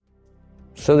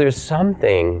So there's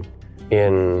something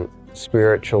in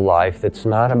spiritual life that's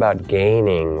not about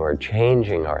gaining or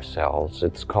changing ourselves.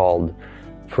 It's called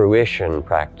fruition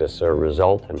practice or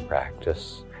resultant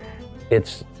practice.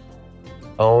 It's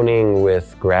owning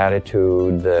with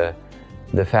gratitude the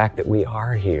fact that we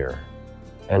are here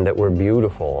and that we're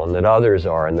beautiful and that others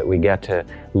are and that we get to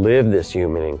live this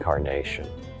human incarnation.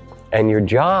 And your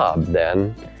job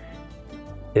then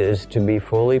is to be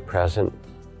fully present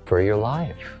for your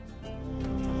life.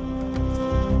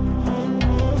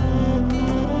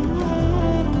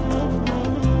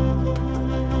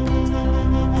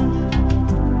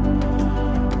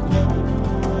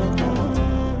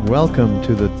 Welcome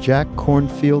to the Jack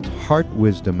Kornfield Heart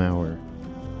Wisdom Hour.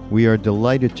 We are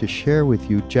delighted to share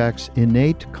with you Jack's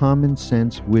innate common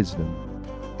sense wisdom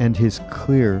and his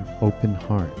clear, open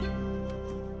heart.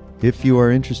 If you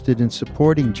are interested in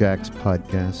supporting Jack's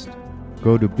podcast,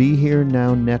 go to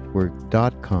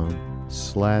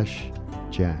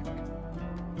BeHereNowNetwork.com/Jack.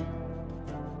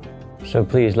 So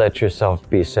please let yourself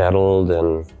be settled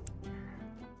and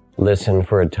listen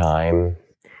for a time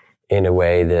in a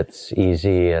way that's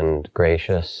easy and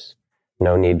gracious.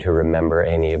 No need to remember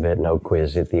any of it, no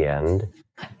quiz at the end.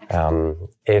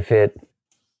 If it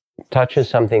touches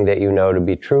something that you know to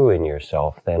be true in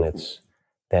yourself, then it's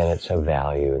of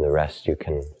value, and the rest you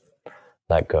can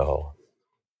let go.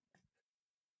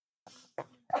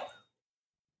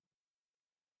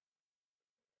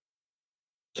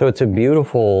 So it's a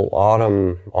beautiful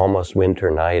autumn, almost winter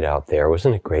night out there.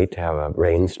 Wasn't it great to have a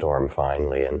rainstorm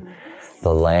finally? And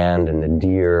the land and the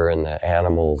deer and the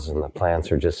animals and the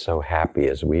plants are just so happy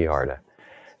as we are to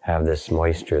have this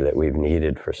moisture that we've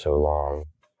needed for so long.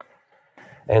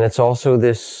 And it's also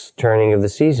this turning of the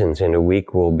seasons. In a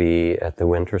week we'll be at the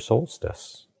winter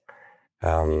solstice.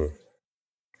 So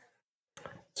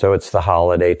it's the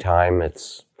holiday time.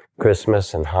 It's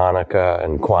Christmas and Hanukkah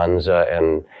and Kwanzaa,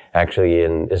 and actually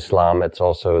in Islam it's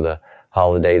also the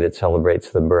holiday that celebrates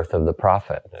the birth of the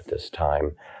Prophet at this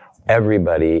time.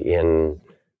 Everybody in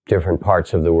different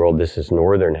parts of the world, this is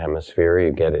northern hemisphere,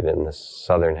 you get it in the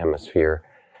southern hemisphere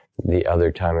the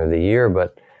other time of the year,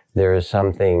 but there is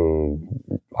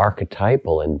something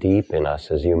archetypal and deep in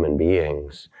us as human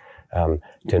beings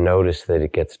to notice that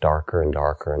it gets darker and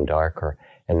darker and darker,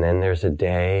 and then there's a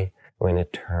day when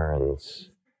it turns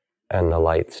and the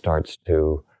light starts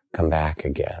to come back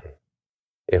again,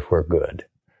 if we're good,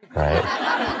 right?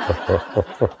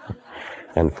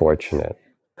 And fortunate.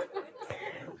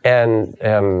 And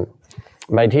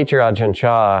my teacher, Ajahn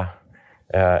Chah,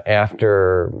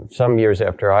 after some years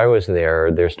after I was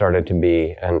there started to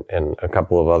be, and a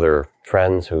couple of other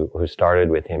friends who started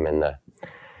with him in the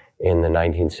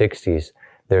 1960s,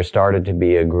 there started to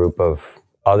be a group of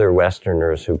other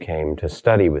Westerners who came to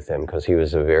study with him because he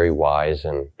was a very wise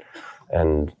and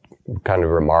kind of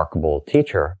remarkable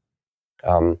teacher.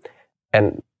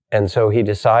 And so he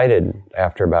decided,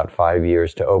 after about 5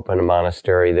 years, to open a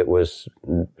monastery that was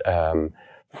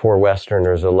for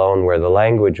Westerners alone, where the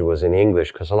language was in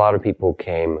English, because a lot of people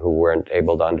came who weren't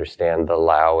able to understand the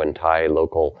Lao and Thai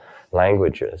local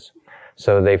languages.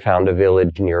 So they found a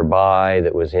village nearby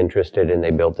that was interested, and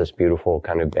they built this beautiful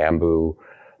kind of bamboo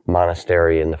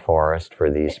monastery in the forest for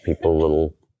these people,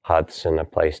 little huts and a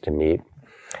place to meet.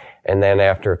 And then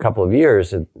after a couple of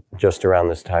years, just around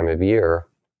this time of year,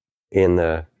 in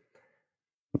the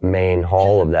main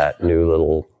hall of that new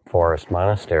little forest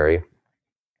monastery,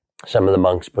 some of the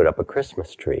monks put up a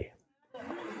Christmas tree.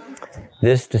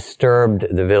 This disturbed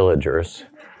the villagers,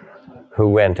 who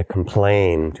went to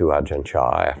complain to Ajahn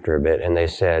Chah after a bit, and they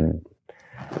said,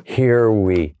 here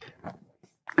we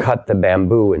cut the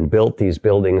bamboo and built these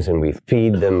buildings, and we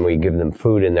feed them, we give them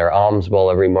food in their alms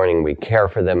bowl every morning, we care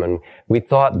for them, and we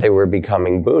thought they were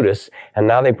becoming Buddhists, and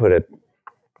now they put a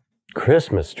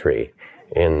Christmas tree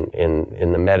in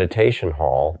the meditation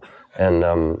hall, and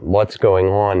what's going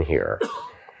on here?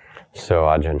 So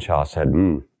Ajahn Chah said,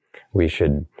 we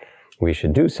should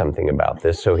do something about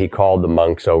this. So he called the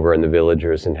monks over and the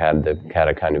villagers and had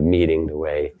a kind of meeting the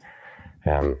way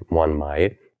one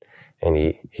might. And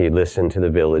he listened to the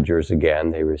villagers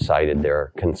again. They recited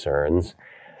their concerns.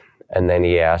 And then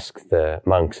he asked the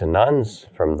monks and nuns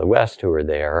from the West who were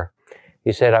there,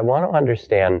 he said, I want to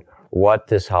understand what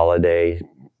this holiday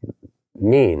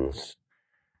means.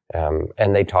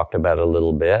 And they talked about it a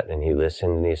little bit, and he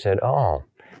listened, and he said,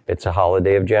 it's a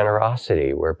holiday of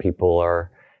generosity where people are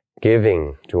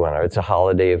giving to one another. It's a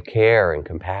holiday of care and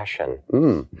compassion.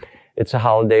 It's a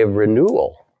holiday of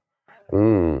renewal.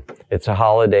 It's a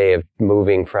holiday of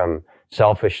moving from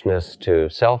selfishness to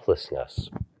selflessness.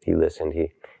 He listened.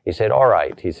 He said, all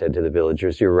right, he said to the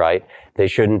villagers, you're right. They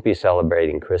shouldn't be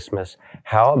celebrating Christmas.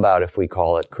 How about if we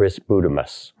call it Chris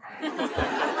Budamus?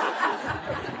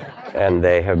 And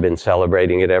they have been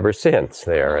celebrating it ever since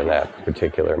there in that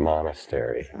particular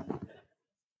monastery.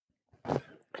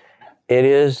 It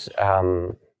is,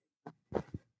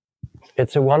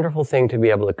 it's a wonderful thing to be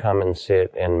able to come and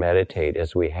sit and meditate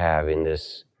as we have in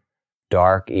this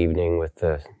dark evening with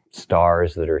the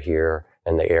stars that are here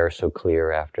and the air so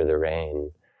clear after the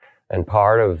rain. And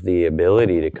part of the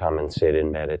ability to come and sit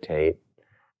and meditate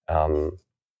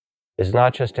is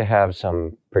not just to have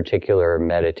some particular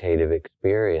meditative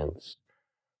experience,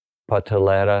 but to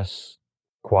let us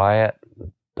quiet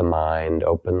the mind,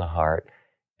 open the heart,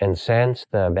 and sense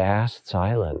the vast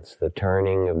silence, the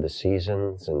turning of the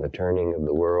seasons and the turning of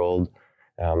the world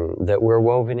that we're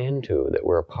woven into, that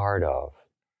we're a part of,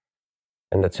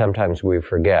 and that sometimes we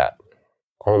forget,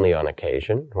 only on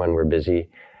occasion, when we're busy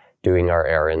doing our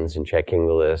errands and checking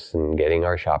the lists and getting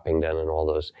our shopping done and all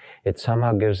those. It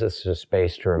somehow gives us a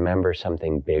space to remember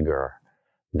something bigger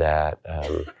that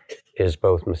is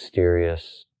both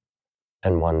mysterious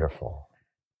and wonderful.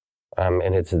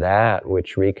 And it's that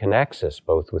which reconnects us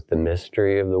both with the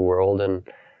mystery of the world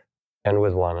and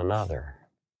with one another.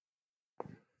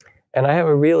 And I have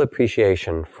a real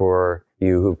appreciation for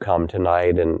you who've come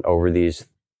tonight and over these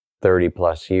 30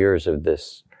 plus years of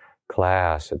this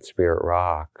class at Spirit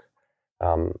Rock,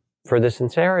 for the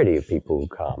sincerity of people who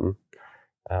come.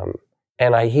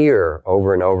 And I hear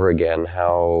over and over again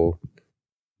how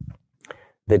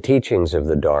the teachings of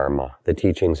the Dharma, the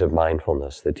teachings of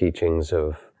mindfulness, the teachings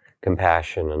of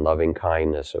compassion and loving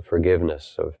kindness, of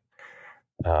forgiveness, of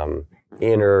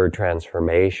inner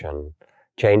transformation,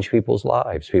 change people's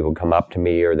lives. People come up to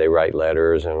me or they write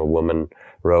letters, and a woman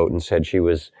wrote and said she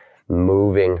was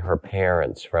moving her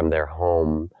parents from their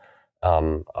home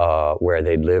where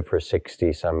they'd lived for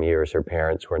 60 some years. Her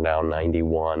parents were now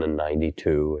 91 and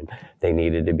 92, and they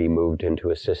needed to be moved into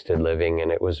assisted living,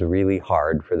 and it was really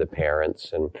hard for the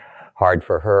parents and hard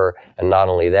for her. And not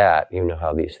only that, you know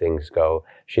how these things go.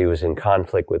 She was in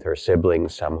conflict with her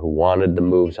siblings, some who wanted the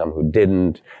move, some who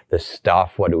didn't. The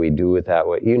stuff, what do we do with that?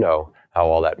 You know how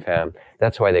all that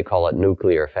that's why they call it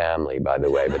nuclear family, by the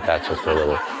way, but that's just a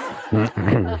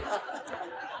little...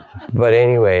 But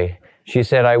anyway, she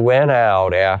said, I went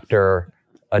out after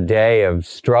a day of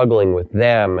struggling with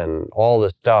them and all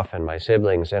the stuff and my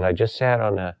siblings, and I just sat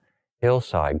on a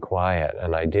hillside quiet,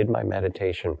 and I did my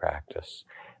meditation practice.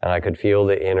 And I could feel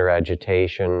the inner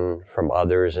agitation from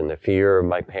others and the fear of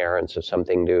my parents of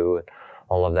something new and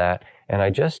all of that. And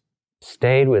I just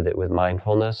stayed with it with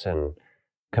mindfulness and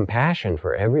compassion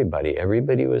for everybody.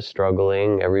 Everybody was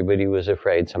struggling. Everybody was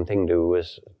afraid something new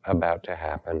was about to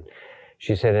happen.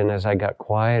 She said, and as I got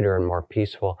quieter and more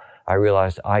peaceful, I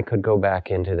realized I could go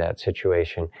back into that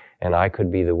situation and I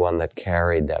could be the one that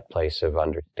carried that place of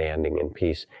understanding and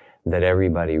peace that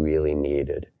everybody really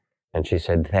needed. And she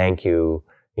said, thank you,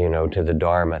 to the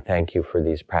Dharma. Thank you for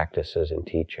these practices and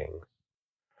teachings.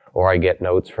 Or I get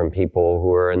notes from people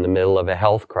who are in the middle of a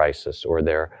health crisis, or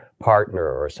their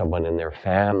partner or someone in their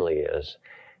family is,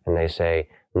 and they say,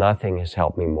 nothing has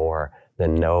helped me more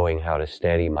than knowing how to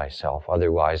steady myself.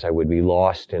 Otherwise, I would be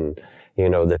lost in,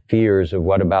 the fears of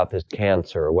what about this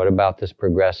cancer, or what about this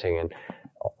progressing, and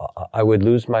I would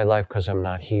lose my life because I'm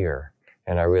not here.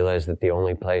 And I realized that the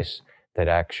only place that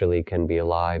actually can be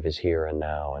alive is here and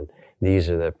now, and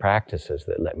these are the practices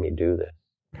that let me do this.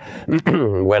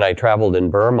 When I traveled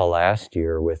in Burma last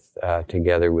year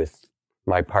together with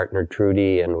my partner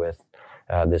Trudy and with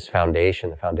this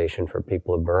foundation, the Foundation for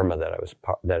People of Burma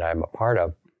that I'm a part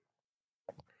of,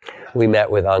 we met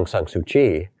with Aung San Suu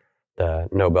Kyi, the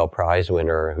Nobel Prize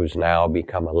winner, who's now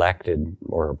become elected,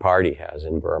 or her party has,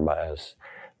 in Burma as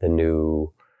the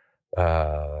new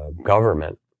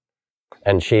government.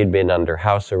 And she'd been under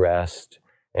house arrest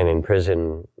and in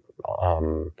prison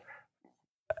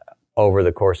over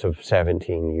the course of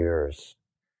 17 years.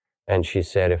 And she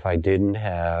said, if I didn't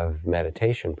have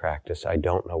meditation practice, I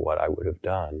don't know what I would have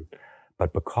done.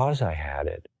 But because I had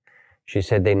it, she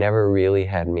said, they never really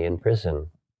had me in prison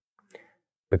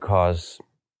because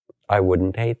I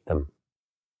wouldn't hate them.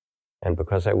 And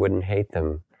because I wouldn't hate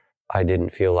them, I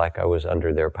didn't feel like I was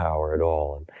under their power at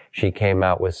all. And she came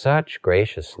out with such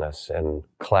graciousness and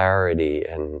clarity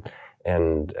and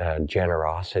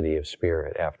generosity of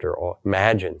spirit after all.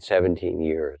 Imagine 17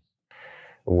 years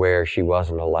where she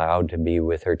wasn't allowed to be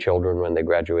with her children when they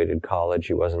graduated college.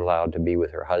 She wasn't allowed to be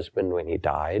with her husband when he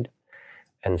died.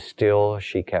 And still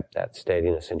she kept that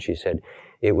steadiness. And she said,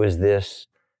 it was this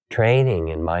training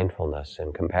in mindfulness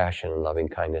and compassion and loving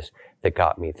kindness that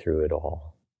got me through it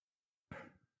all.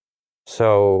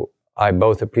 So I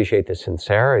both appreciate the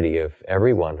sincerity of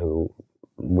everyone who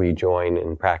we join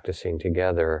in practicing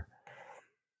together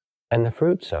and the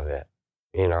fruits of it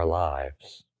in our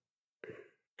lives.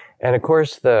 And of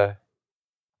course, the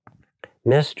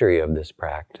mystery of this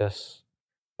practice,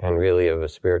 and really of a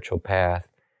spiritual path,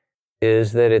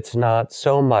 is that it's not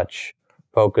so much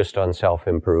focused on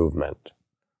self-improvement,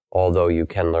 although you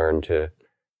can learn to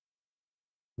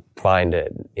find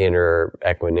an inner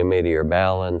equanimity or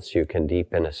balance, you can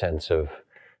deepen a sense of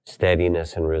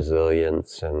steadiness and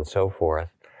resilience and so forth.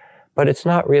 But it's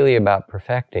not really about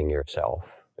perfecting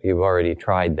yourself. You've already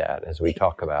tried that, as we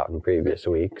talk about in previous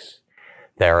weeks.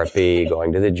 Therapy,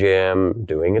 going to the gym,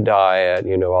 doing a diet,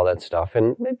 all that stuff.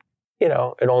 And,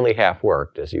 it only half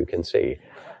worked, as you can see.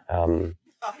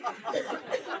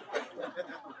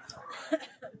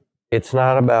 It's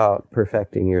not about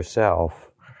perfecting yourself.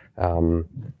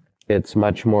 It's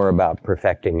much more about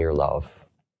perfecting your love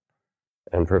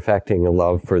and perfecting a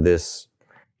love for this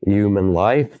human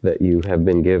life that you have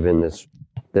been given,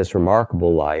 this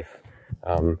remarkable life,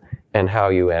 and how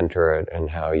you enter it and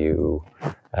how you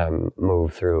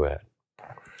move through it.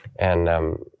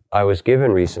 And I was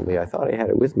given recently, I thought I had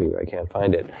it with me, but I can't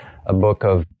find it, a book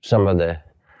of some of the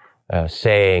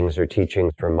sayings or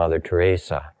teachings from Mother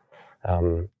Teresa.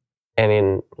 And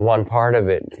in one part of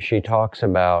it, she talks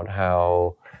about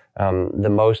how the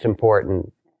most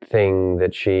important thing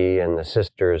that she and the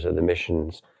sisters of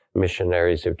the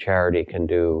missionaries of charity can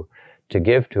do to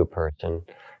give to a person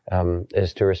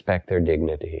is to respect their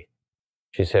dignity.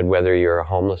 She said, whether you're a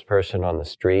homeless person on the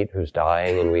street who's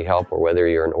dying and we help, or whether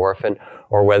you're an orphan,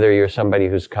 or whether you're somebody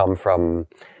who's come from,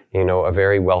 a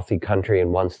very wealthy country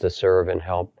and wants to serve and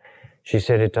help, she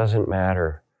said, it doesn't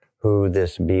matter who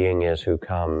this being is who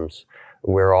comes.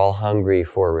 We're all hungry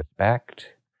for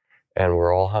respect, and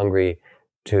we're all hungry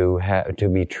to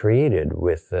be treated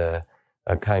with a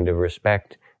kind of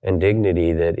respect and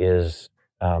dignity that is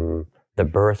the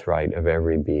birthright of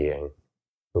every being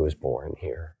who is born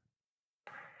here.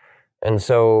 And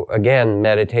so, again,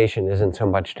 meditation isn't so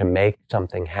much to make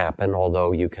something happen,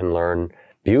 although you can learn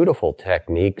beautiful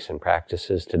techniques and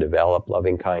practices to develop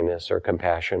loving kindness or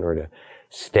compassion, or to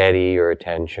steady your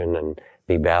attention and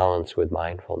be balanced with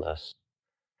mindfulness.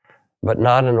 But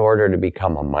not in order to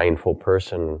become a mindful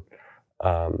person.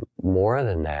 More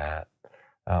than that,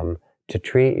 to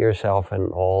treat yourself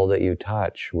and all that you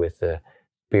touch with the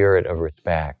spirit of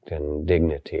respect and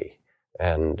dignity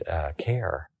and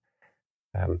care.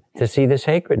 To see the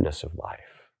sacredness of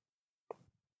life.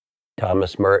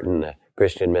 Thomas Merton, the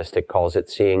Christian mystic, calls it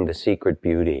seeing the secret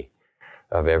beauty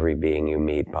of every being you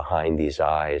meet behind these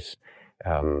eyes.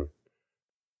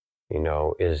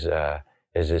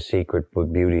 Is a secret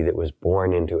beauty that was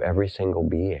born into every single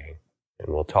being.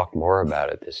 And we'll talk more about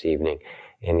it this evening.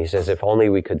 And he says, if only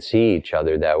we could see each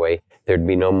other that way, there'd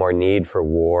be no more need for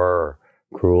war or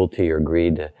cruelty or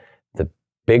greed. The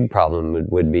big problem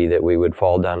would be that we would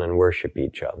fall down and worship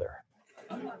each other.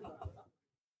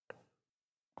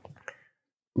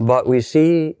 But we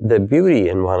see the beauty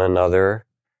in one another,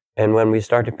 and when we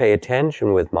start to pay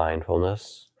attention with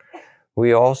mindfulness,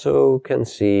 we also can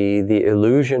see the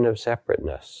illusion of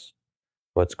separateness,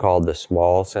 what's called the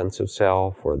small sense of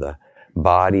self, or the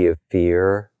body of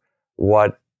fear,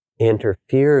 what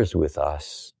interferes with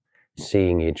us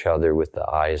seeing each other with the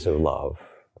eyes of love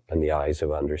and the eyes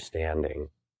of understanding.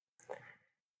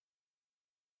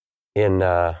 In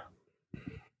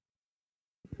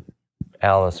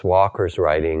Alice Walker's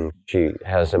writing, she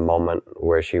has a moment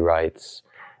where she writes,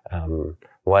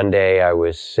 one day I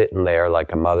was sitting there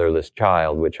like a motherless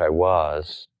child, which I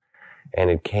was, and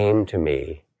it came to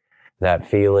me, that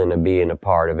feeling of being a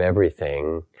part of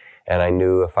everything, and I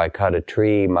knew if I cut a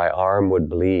tree, my arm would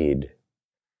bleed.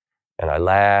 And I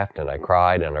laughed, and I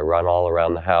cried, and I run all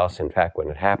around the house. In fact, when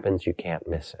it happens, you can't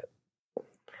miss it.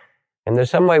 And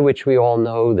there's some way which we all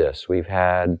know this. We've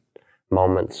had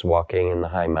moments walking in the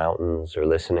high mountains, or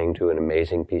listening to an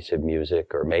amazing piece of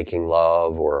music, or making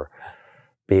love, or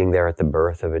being there at the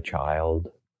birth of a child,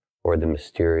 or the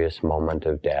mysterious moment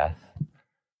of death,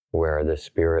 where the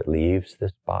spirit leaves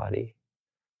this body,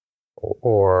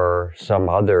 or some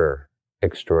other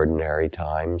extraordinary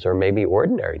times, or maybe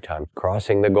ordinary times,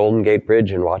 crossing the Golden Gate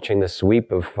Bridge and watching the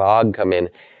sweep of fog come in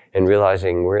and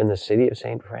realizing we're in the city of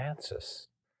St. Francis,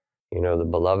 the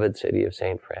beloved city of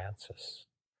St. Francis.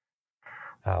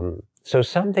 So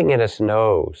something in us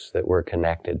knows that we're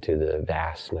connected to the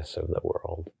vastness of the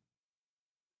world.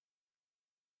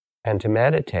 And to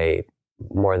meditate,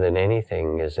 more than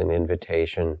anything, is an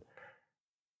invitation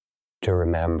to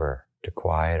remember, to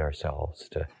quiet ourselves,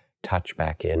 to touch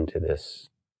back into this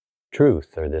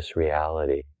truth or this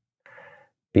reality.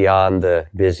 beyond the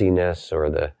busyness or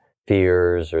the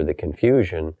fears or the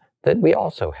confusion that we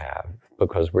also have,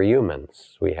 because we're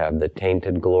humans. We have the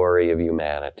tainted glory of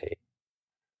humanity.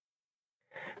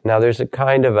 Now there's a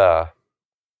kind of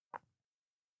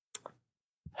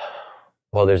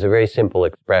there's a very simple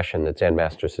expression that Zen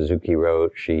Master Suzuki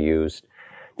Roshi used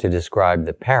to describe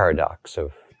the paradox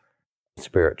of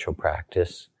spiritual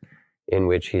practice, in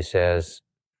which he said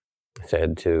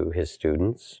to his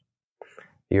students,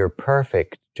 "You're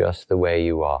perfect just the way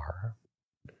you are."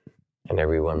 And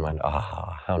everyone went,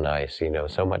 how nice,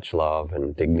 so much love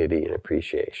and dignity and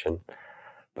appreciation.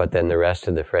 But then the rest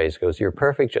of the phrase goes, "You're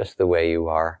perfect just the way you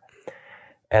are,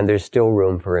 and there's still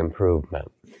room for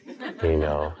improvement,"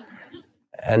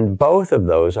 And both of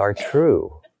those are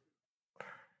true.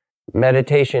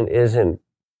 Meditation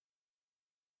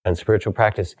and spiritual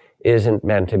practice isn't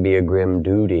meant to be a grim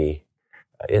duty.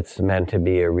 It's meant to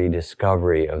be a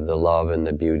rediscovery of the love and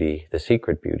the beauty, the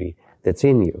secret beauty that's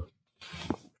in you.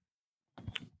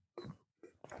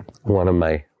 One of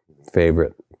my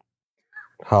favorite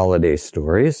holiday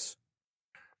stories.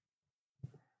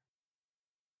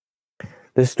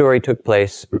 This story took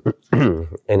place, and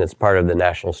it's part of the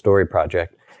National Story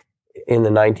Project, in the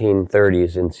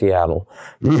 1930s in Seattle,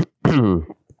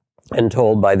 and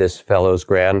told by this fellow's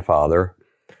grandfather,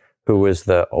 who was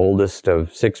the oldest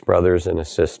of 6 brothers and a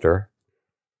sister.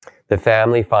 The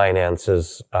family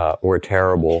finances were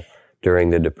terrible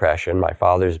during the Depression. My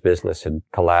father's business had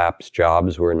collapsed,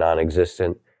 jobs were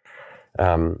non-existent.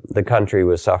 The country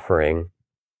was suffering.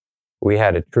 We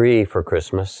had a tree for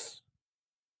Christmas,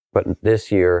 but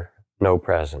this year, no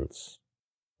presents.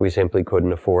 We simply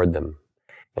couldn't afford them.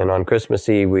 And on Christmas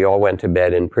Eve, we all went to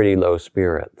bed in pretty low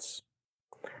spirits.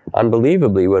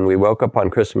 Unbelievably, when we woke up on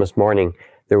Christmas morning,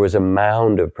 there was a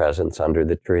mound of presents under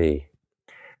the tree.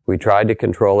 We tried to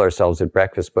control ourselves at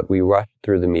breakfast, but we rushed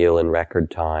through the meal in record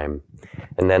time.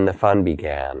 And then the fun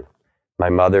began. My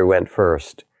mother went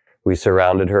first. We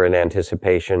surrounded her in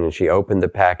anticipation, and she opened the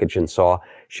package and saw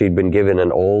she'd been given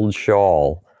an old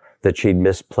shawl that she'd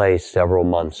misplaced several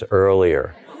months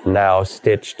earlier, now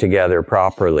stitched together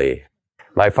properly.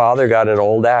 My father got an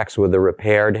old axe with a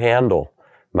repaired handle.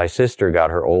 My sister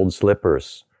got her old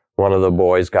slippers. One of the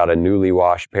boys got a newly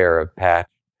washed pair of patched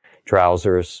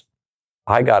trousers.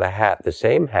 I got a hat, the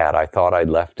same hat I thought I'd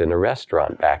left in a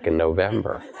restaurant back in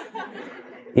November.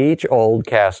 Each old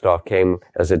cast-off came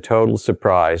as a total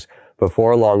surprise.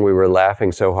 Before long, we were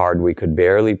laughing so hard we could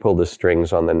barely pull the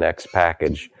strings on the next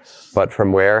package. But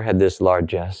from where had this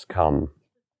largesse come?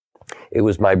 It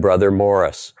was my brother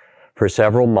Morris. For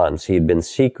several months, he'd been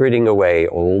secreting away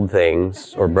old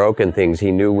things or broken things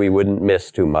he knew we wouldn't miss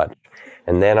too much.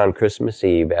 And then on Christmas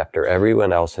Eve, after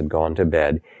everyone else had gone to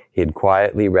bed, he'd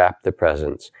quietly wrapped the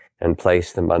presents and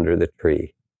placed them under the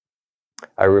tree.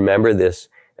 I remember this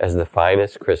as the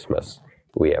finest Christmas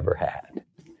we ever had.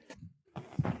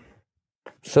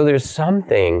 So there's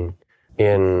something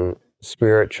in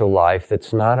spiritual life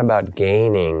that's not about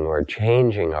gaining or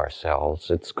changing ourselves.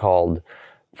 It's called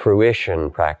fruition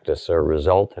practice or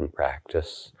resultant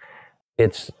practice.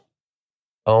 It's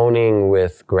owning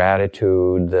with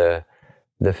gratitude the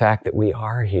fact that we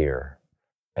are here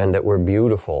and that we're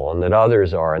beautiful and that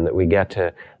others are and that we get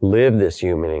to live this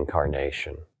human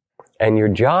incarnation. And your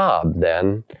job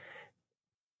then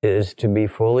is to be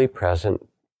fully present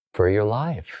for your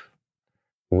life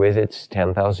with its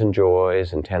 10,000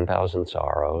 joys and 10,000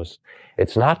 sorrows.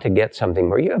 It's not to get something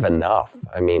where you have enough.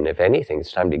 I mean, if anything,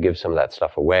 it's time to give some of that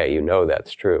stuff away. You know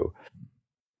that's true.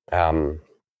 But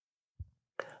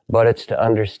it's to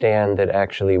understand that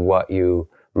actually what you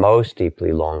most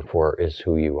deeply long for is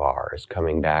who you are, is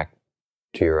coming back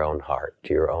to your own heart,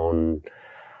 to your own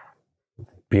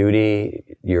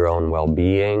beauty, your own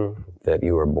well-being that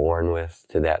you were born with,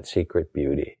 to that secret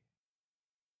beauty.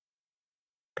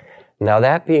 Now,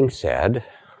 that being said,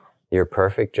 you're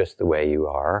perfect just the way you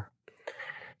are.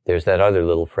 There's that other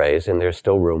little phrase, and there's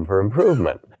still room for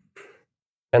improvement.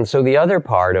 And so the other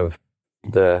part of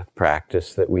the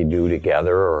practice that we do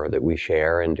together or that we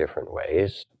share in different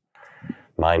ways,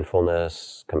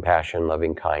 mindfulness, compassion,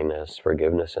 loving kindness,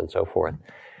 forgiveness, and so forth,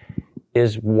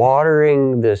 is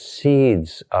watering the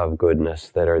seeds of goodness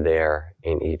that are there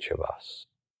in each of us.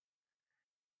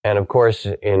 And of course,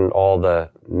 in all the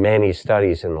many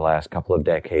studies in the last couple of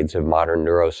decades of modern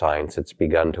neuroscience, it's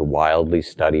begun to wildly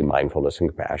study mindfulness and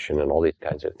compassion and all these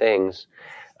kinds of things.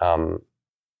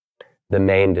 The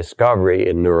main discovery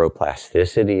in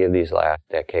neuroplasticity of these last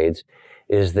decades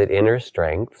is that inner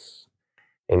strengths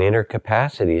and inner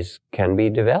capacities can be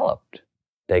developed.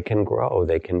 They can grow,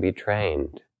 they can be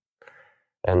trained.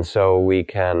 And so we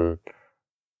can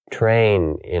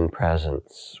train in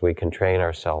presence. We can train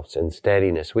ourselves in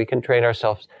steadiness. We can train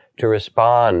ourselves to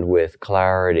respond with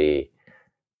clarity.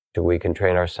 We can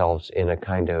train ourselves in a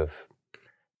kind of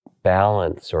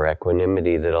balance or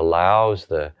equanimity that allows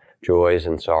the joys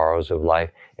and sorrows of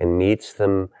life and meets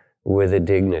them with a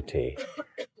dignity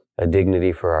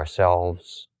for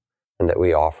ourselves and that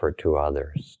we offer to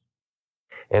others.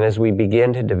 And as we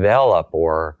begin to develop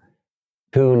or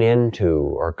tune into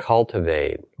or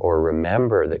cultivate or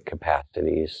remember the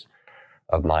capacities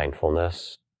of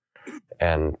mindfulness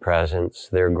and presence,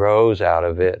 there grows out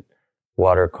of it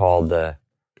what are called the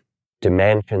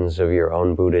dimensions of your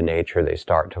own Buddha nature. They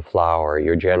start to flower.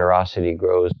 Your generosity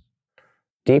grows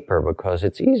deeper because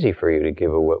it's easy for you to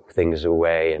give things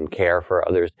away and care for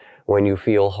others when you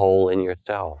feel whole in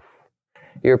yourself.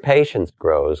 Your patience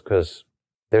grows because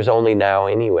there's only now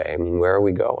anyway. I mean, where are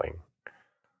we going?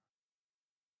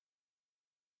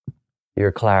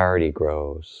 Your clarity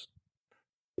grows.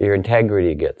 Your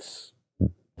integrity gets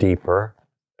deeper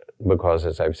because,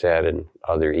 as I've said in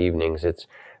other evenings, it's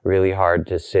really hard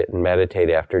to sit and meditate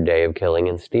after a day of killing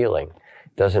and stealing.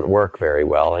 It doesn't work very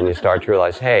well, and you start to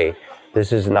realize, hey,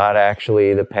 this is not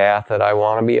actually the path that I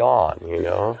want to be on, you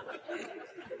know?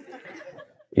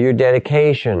 Your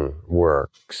dedication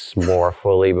works more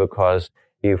fully because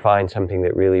you find something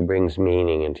that really brings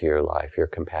meaning into your life, your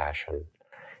compassion.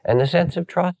 And the sense of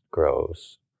trust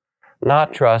grows.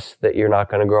 Not trust that you're not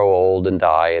going to grow old and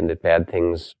die and that bad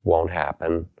things won't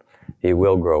happen. You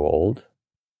will grow old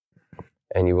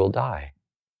and you will die,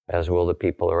 as will the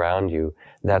people around you.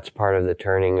 That's part of the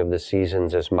turning of the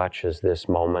seasons as much as this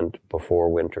moment before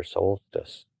winter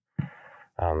solstice.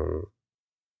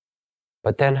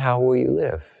 But then how will you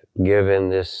live, given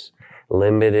this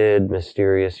limited,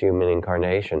 mysterious human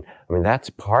incarnation? I mean, that's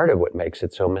part of what makes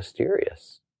it so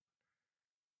mysterious,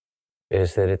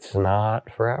 is that it's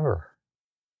not forever.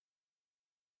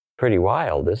 Pretty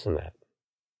wild, isn't it?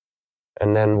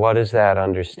 And then what does that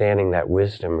understanding, that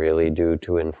wisdom really do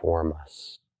to inform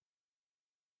us?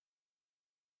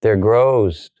 There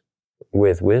grows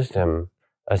with wisdom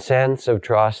a sense of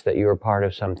trust that you're part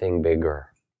of something bigger.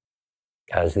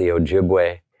 As the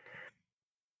Ojibwe,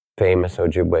 famous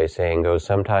Ojibwe saying goes,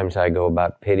 sometimes I go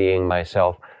about pitying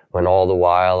myself when all the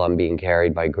while I'm being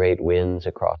carried by great winds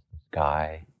across the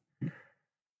sky.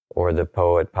 Or the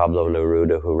poet Pablo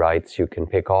Neruda, who writes, you can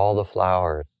pick all the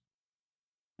flowers,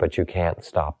 but you can't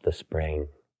stop the spring.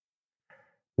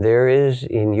 There is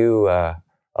in you a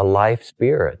life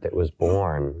spirit that was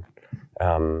born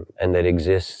and that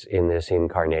exists in this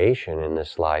incarnation, in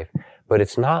this life, but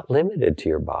it's not limited to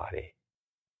your body.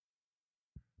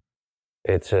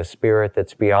 It's a spirit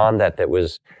that's beyond that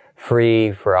was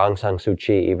free for Aung San Suu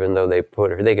Kyi, even though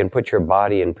they can put your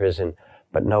body in prison,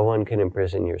 but no one can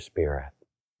imprison your spirit.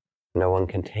 No one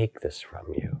can take this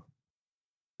from you.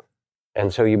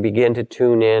 And so you begin to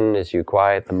tune in as you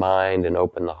quiet the mind and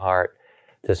open the heart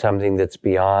to something that's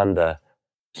beyond the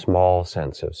small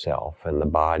sense of self and the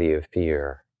body of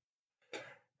fear.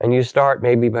 And you start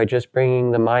maybe by just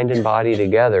bringing the mind and body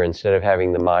together instead of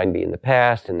having the mind be in the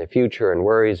past and the future and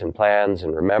worries and plans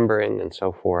and remembering and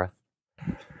so forth.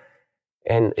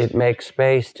 And it makes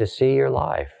space to see your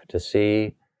life, to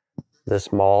see the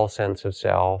small sense of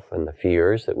self and the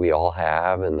fears that we all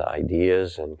have and the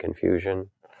ideas and confusion.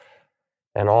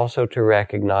 And also to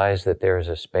recognize that there is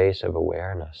a space of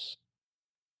awareness,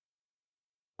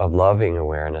 of loving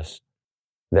awareness,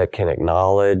 that can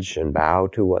acknowledge and bow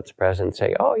to what's present,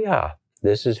 say, oh yeah,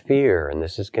 this is fear, and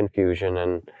this is confusion,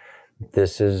 and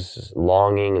this is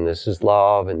longing, and this is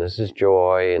love, and this is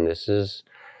joy, and this is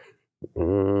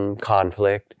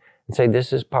conflict. And say,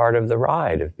 this is part of the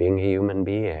ride of being a human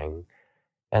being.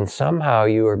 And somehow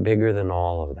you are bigger than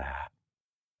all of that.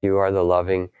 You are the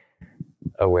loving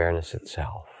awareness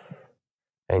itself.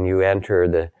 And you enter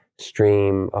the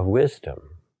stream of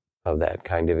wisdom, of that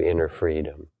kind of inner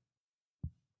freedom.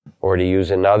 Or to use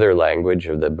another language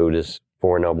of the Buddhist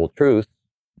Four Noble Truths,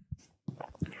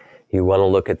 you want to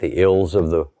look at the ills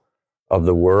of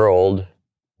the world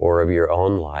or of your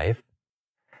own life,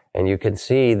 and you can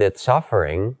see that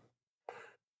suffering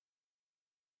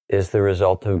is the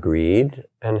result of greed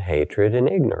and hatred and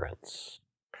ignorance.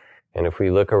 And if we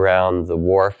look around, the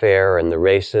warfare and the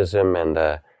racism and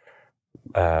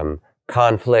the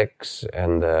conflicts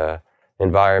and the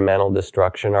environmental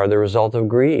destruction are the result of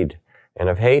greed and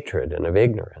of hatred and of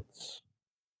ignorance.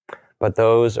 But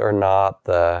those are not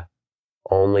the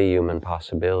only human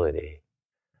possibility.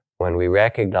 When we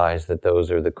recognize that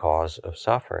those are the cause of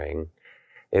suffering,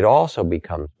 it also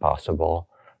becomes possible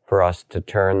for us to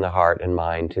turn the heart and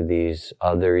mind to these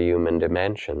other human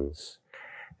dimensions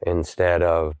instead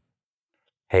of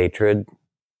hatred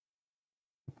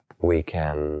we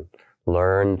can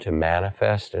learn to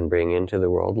manifest and bring into the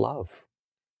world love.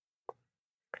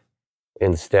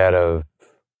 Instead of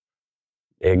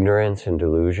ignorance and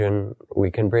delusion, we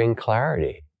can bring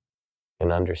clarity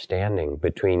and understanding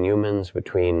between humans,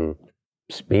 between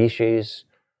species,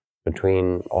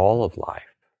 between all of life.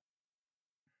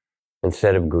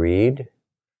 Instead of greed,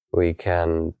 we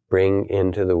can bring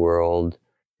into the world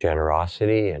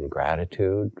generosity and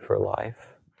gratitude for life.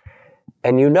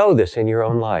 And you know this in your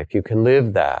own life. You can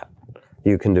live that.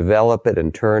 You can develop it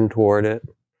and turn toward it.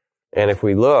 And if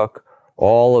we look,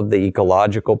 all of the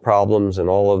ecological problems and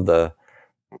all of the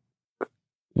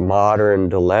modern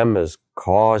dilemmas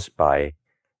caused by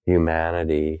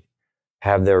humanity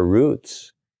have their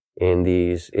roots in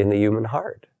the human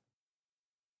heart.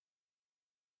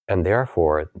 And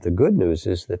therefore, the good news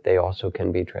is that they also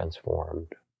can be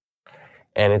transformed.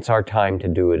 And it's our time to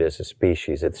do it as a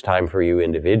species. It's time for you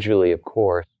individually, of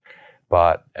course,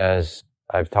 but as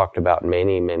I've talked about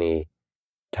many, many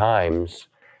times,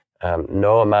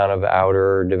 no amount of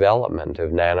outer development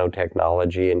of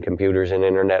nanotechnology and computers and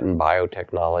internet and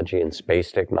biotechnology and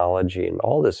space technology and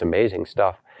all this amazing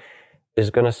stuff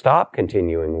is going to stop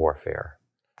continuing warfare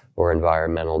or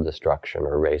environmental destruction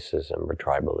or racism or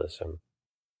tribalism.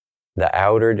 The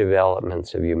outer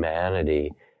developments of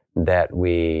humanity that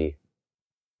we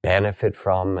benefit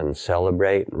from and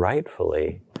celebrate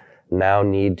rightfully now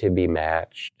need to be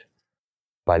matched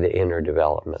by the inner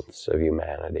developments of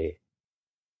humanity.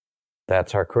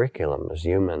 That's our curriculum as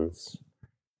humans.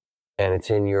 And it's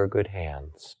in your good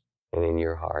hands and in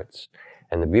your hearts.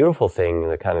 And the beautiful thing,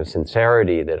 the kind of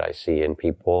sincerity that I see in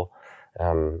people,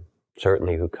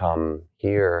 certainly who come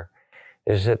here,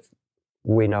 is that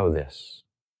we know this.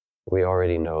 We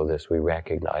already know this. We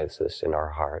recognize this in our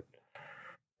heart.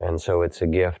 And so it's a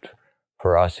gift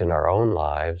for us in our own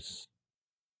lives.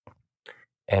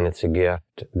 And it's a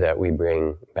gift that we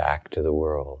bring back to the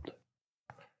world.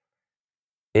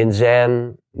 In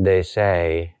Zen, they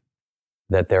say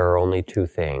that there are only two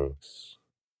things.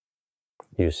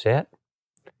 You sit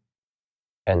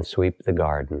and sweep the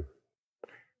garden.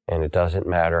 And it doesn't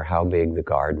matter how big the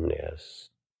garden is.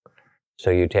 So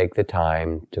you take the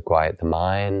time to quiet the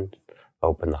mind,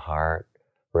 open the heart,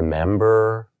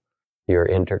 remember your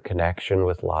interconnection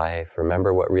with life,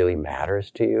 remember what really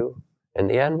matters to you. In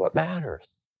the end, what matters?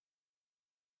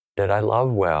 Did I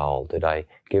love well? Did I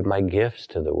give my gifts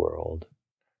to the world?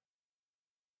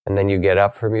 And then you get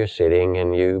up from your sitting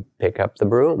and you pick up the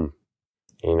broom,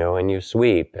 and you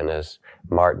sweep. And as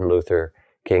Martin Luther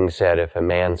King said, if a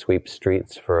man sweeps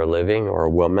streets for a living, or a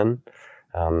woman,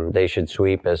 they should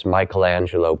sweep as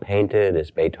Michelangelo painted, as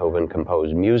Beethoven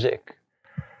composed music,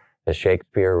 as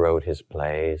Shakespeare wrote his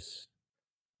plays,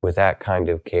 with that kind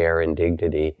of care and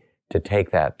dignity to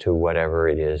take that to whatever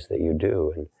it is that you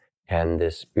do and tend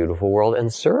this beautiful world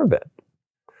and serve it.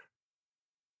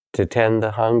 To tend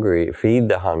the hungry, feed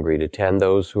the hungry, to tend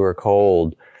those who are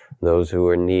cold, those who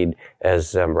are in need.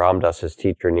 As Ram Dass's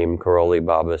teacher, Neem Karoli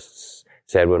Baba,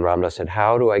 said when Ram Dass said,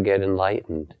 "How do I get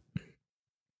enlightened?"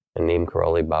 And Neem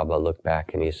Karoli Baba looked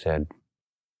back and he said,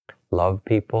 "Love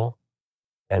people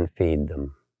and feed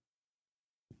them."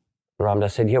 And Ram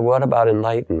Dass said, "Yeah, what about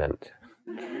enlightenment?"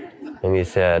 And he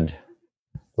said,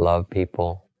 "Love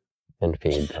people and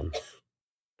feed them."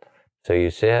 So you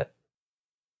sit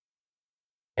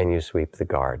and you sweep the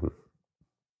garden.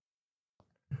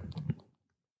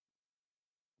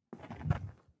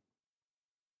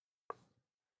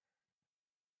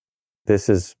 This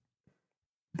is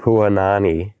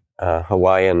Puanani, a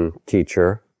Hawaiian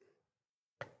teacher.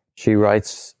 She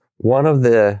writes, "One of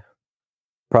the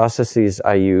processes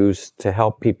I use to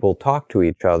help people talk to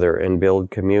each other and build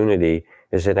community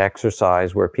is an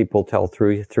exercise where people tell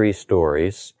three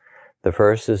stories. The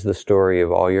first is the story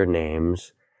of all your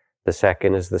names. The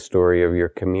second is the story of your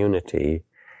community.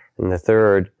 And the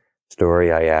third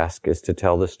story I ask is to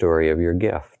tell the story of your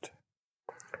gift."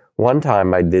 One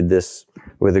time I did this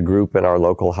with a group in our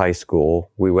local high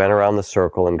school. We went around the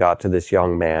circle and got to this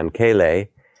young man, Kele.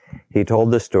 He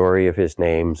told the story of his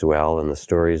names well and the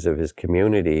stories of his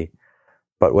community.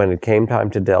 But when it came time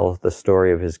to tell the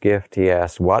story of his gift, he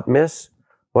asked, "What, miss?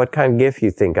 What kind of gift you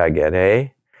think I get, eh?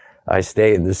 I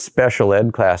stay in this special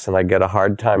ed class and I get a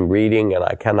hard time reading and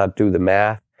I cannot do the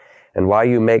math. And why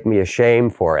you make me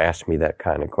ashamed for? Ask me that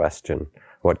kind of question.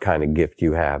 What kind of gift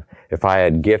you have? If I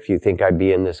had gift, you think I'd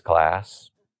be in this class?"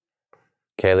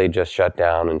 Kaylee just shut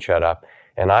down and shut up.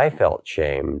 And I felt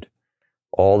shamed.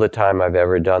 All the time I've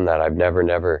ever done that, I've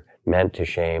never meant to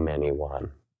shame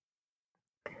anyone.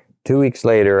 2 weeks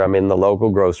later, I'm in the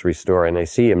local grocery store and I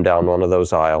see him down one of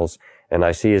those aisles and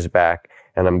I see his back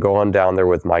and I'm going down there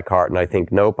with my cart and I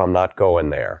think, nope, I'm not going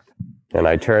there. And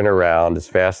I turn around as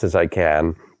fast as I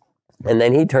can. And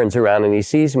then he turns around and he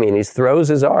sees me and he throws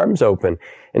his arms open.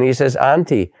 And he says,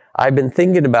 Auntie, I've been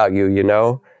thinking about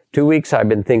you, 2 weeks I've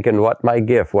been thinking, what my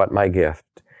gift?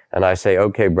 And I say,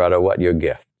 okay, brother, what your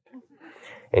gift?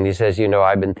 And he says,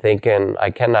 I've been thinking,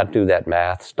 I cannot do that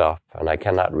math stuff and I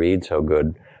cannot read so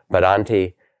good. But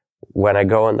Auntie, when I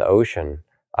go in the ocean,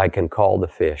 I can call the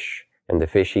fish and the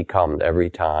fishy come every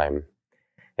time.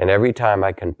 And every time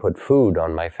I can put food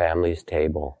on my family's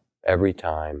table, every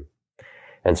time.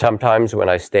 And sometimes when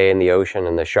I stay in the ocean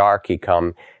and the shark, he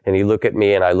come and he look at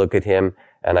me and I look at him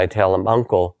and I tell him,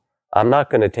 Uncle, I'm not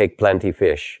going to take plenty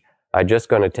fish. I'm just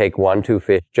going to take 1-2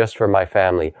 fish just for my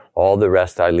family. All the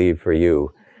rest I leave for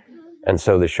you. And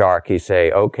so the shark, he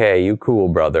say, okay, you cool,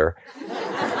 brother.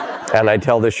 And I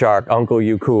tell the shark, Uncle,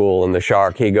 you cool. And the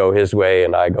shark, he go his way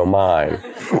and I go mine.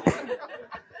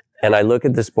 And I look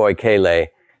at this boy, Kele,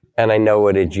 and I know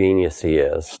what a genius he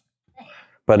is.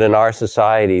 But in our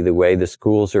society, the way the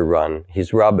schools are run,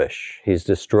 he's rubbish. He's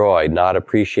destroyed, not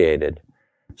appreciated.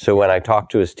 So when I talk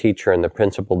to his teacher and the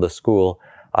principal of the school,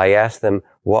 I ask them,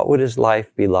 what would his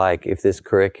life be like if this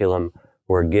curriculum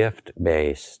were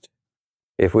gift-based?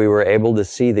 If we were able to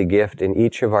see the gift in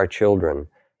each of our children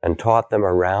and taught them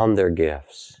around their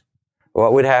gifts?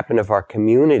 What would happen if our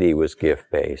community was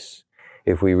gift-based?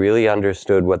 If we really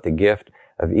understood what the gift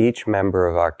of each member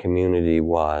of our community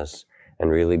was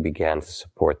and really began to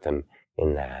support them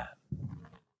in that.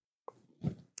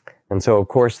 And so, of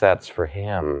course, that's for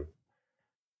him.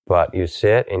 But you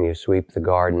sit and you sweep the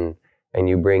garden and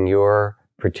you bring your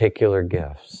particular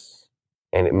gifts.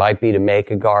 And it might be to make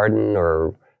a garden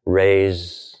or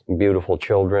raise beautiful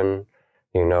children,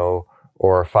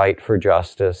 or fight for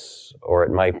justice, or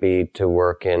it might be to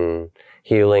work in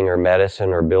healing or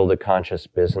medicine or build a conscious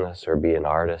business or be an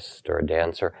artist or a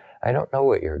dancer. I don't know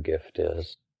what your gift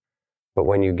is. But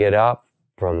when you get up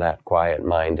from that quiet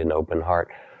mind and open heart,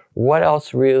 what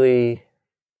else really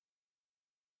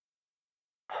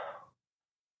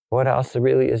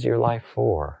is your life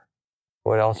for?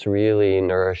 What else really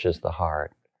nourishes the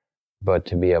heart but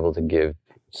to be able to give,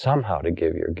 somehow to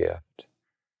give your gift?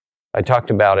 I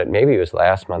talked about it, maybe it was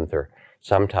last month or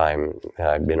sometime.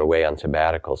 I've been away on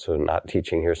sabbatical, so not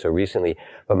teaching here so recently.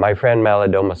 But my friend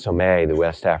Malidoma Somé, the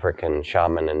West African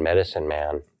shaman and medicine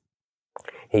man,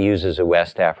 he uses a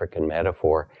West African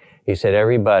metaphor. He said,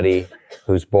 everybody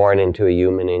who's born into a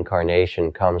human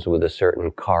incarnation comes with a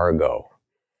certain cargo.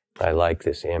 I like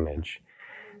this image.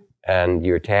 And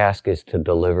your task is to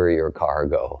deliver your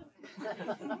cargo.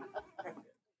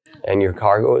 And your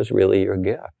cargo is really your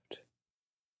gift.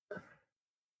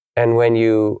 And when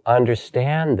you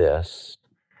understand this,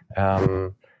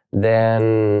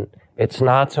 then it's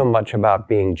not so much about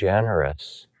being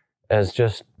generous as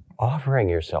just offering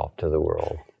yourself to the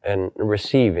world and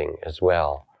receiving as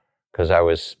well. Because I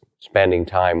was spending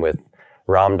time with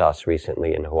Ram Dass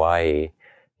recently in Hawaii,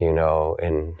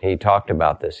 and he talked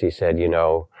about this. He said,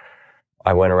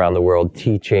 I went around the world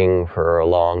teaching for a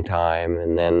long time,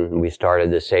 and then we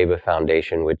started the Seva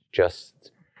Foundation, which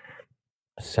just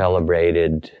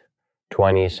celebrated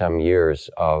 20-some years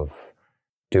of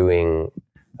doing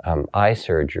eye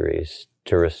surgeries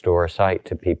to restore sight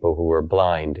to people who were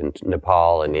blind in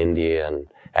Nepal and India and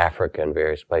Africa and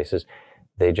various places.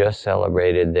 They just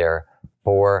celebrated their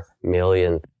 4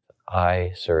 millionth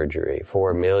eye surgery,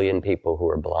 4 million people who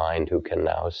are blind who can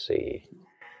now see.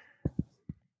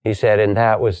 He said, and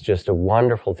that was just a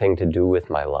wonderful thing to do with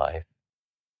my life.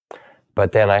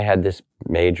 But then I had this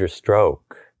major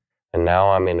stroke, and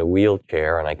now I'm in a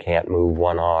wheelchair and I can't move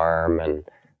one arm, and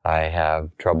I have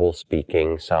trouble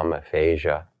speaking, some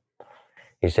aphasia.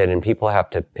 He said, and people have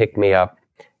to pick me up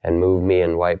and move me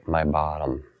and wipe my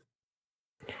bottom.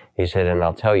 He said, and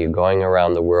I'll tell you, going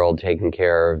around the world taking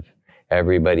care of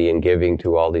everybody and giving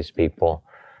to all these people,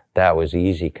 that was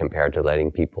easy compared to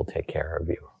letting people take care of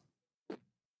you.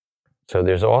 So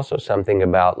there's also something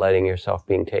about letting yourself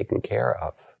being taken care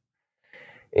of.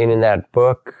 And in that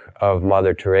book of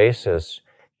Mother Teresa's,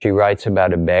 she writes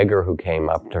about a beggar who came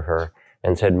up to her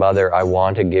and said, Mother, I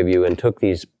want to give you, and took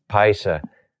these paisa,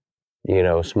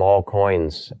 small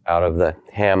coins out of the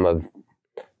hem of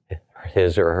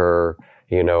his or her,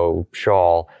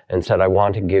 shawl, and said, I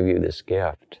want to give you this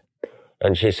gift.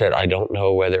 And she said, I don't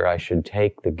know whether I should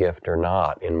take the gift or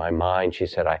not. In my mind, she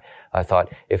said, I thought,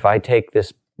 if I take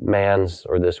this man's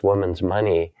or this woman's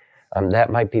money,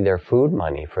 that might be their food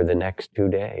money for the next 2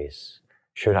 days.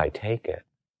 Should I take it?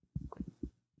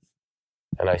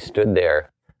 And I stood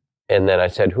there, and then I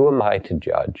said, who am I to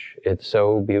judge? It's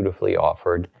so beautifully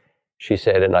offered. She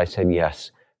said, and I said,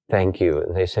 yes, thank you.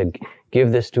 And they said,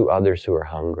 give this to others who are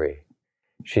hungry.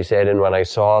 She said, and when I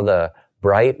saw the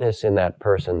brightness in that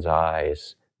person's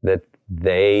eyes, that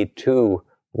they too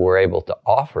were able to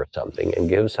offer something and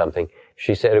give something,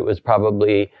 she said it was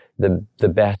probably the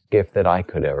best gift that I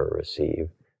could ever receive,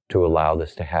 to allow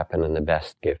this to happen, and the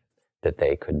best gift that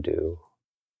they could do.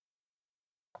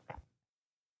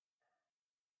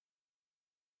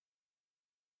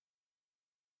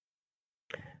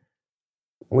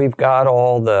 We've got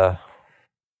all the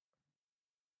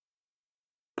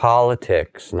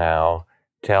politics now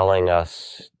telling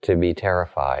us to be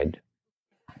terrified.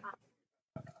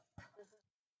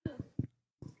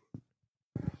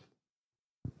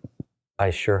 I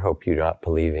sure hope you're not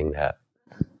believing that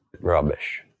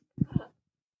rubbish.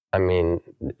 I mean,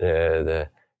 the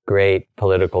great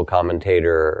political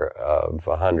commentator of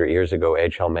 100 years ago,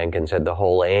 H.L. Mencken, said the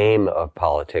whole aim of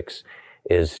politics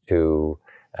is to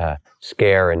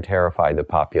scare and terrify the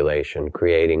population,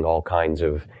 creating all kinds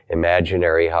of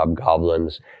imaginary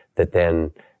hobgoblins that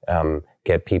then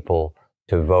get people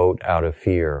to vote out of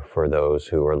fear for those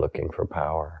who are looking for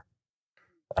power.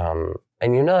 And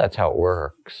you know that's how it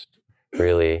works,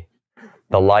 really.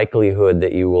 The likelihood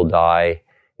that you will die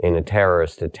in a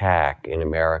terrorist attack in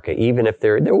America, even if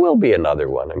there will be another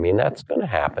one, I mean, that's going to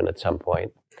happen at some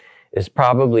point, is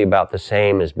probably about the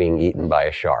same as being eaten by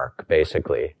a shark,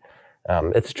 basically.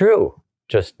 It's true,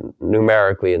 just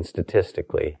numerically and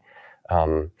statistically.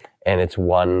 And it's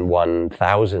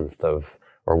 1/1000th of,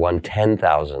 or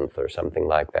 1/10,000th or something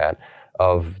like that,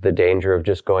 of the danger of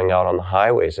just going out on the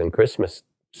highways in Christmas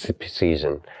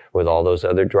season with all those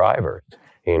other drivers.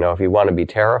 You know, if you want to be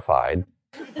terrified,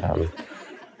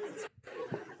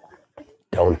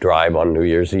 don't drive on New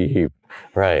Year's Eve,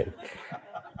 right?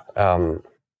 How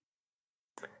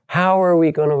are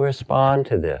we going to respond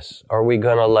to this? Are we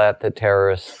going to let the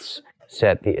terrorists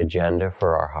set the agenda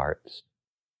for our hearts?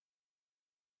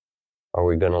 Are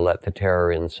we going to let the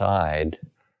terror inside?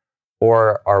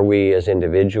 Or are we as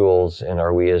individuals and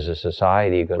are we as a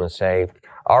society going to say,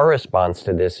 our response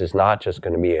to this is not just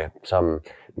going to be some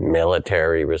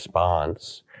military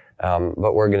response,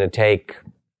 but we're going to take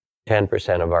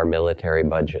 10% of our military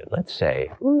budget, let's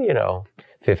say,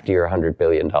 $50 or $100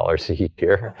 billion a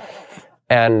year,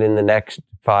 and in the next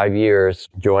 5 years,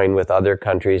 join with other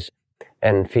countries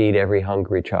and feed every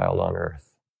hungry child on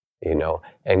earth,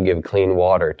 and give clean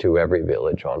water to every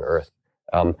village on earth.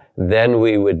 Then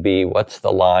we would be, what's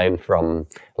the line from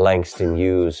Langston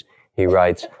Hughes? He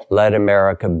writes, "Let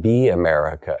America be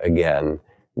America again,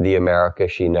 the America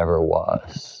she never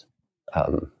was."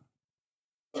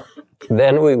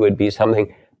 Then we would be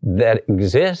something that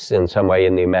exists in some way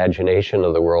in the imagination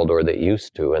of the world, or that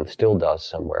used to and still does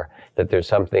somewhere, that there's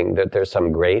some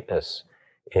greatness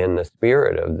in the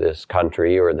spirit of this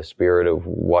country, or the spirit of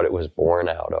what it was born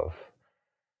out of.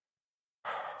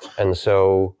 And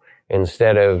so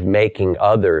instead of making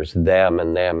others them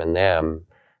and them and them,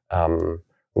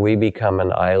 we become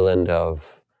an island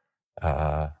of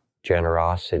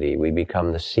generosity. We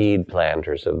become the seed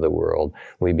planters of the world.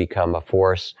 We become a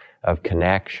force of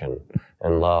connection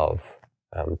and love.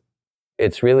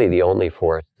 It's really the only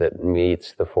force that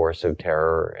meets the force of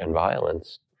terror and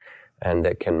violence, and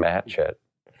that can match it,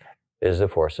 is the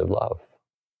force of love.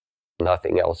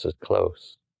 Nothing else is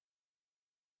close.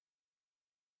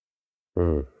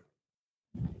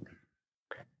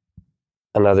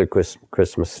 Another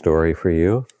Christmas story for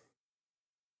you.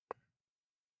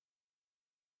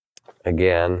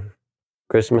 Again,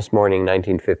 Christmas morning,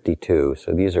 1952.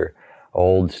 So these are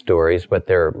old stories, but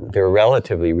they're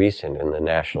relatively recent in the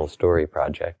National Story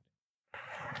Project.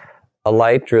 A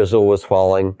light drizzle was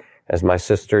falling as my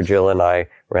sister Jill and I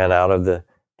ran out of the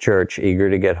church, eager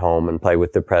to get home and play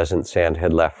with the presents Santa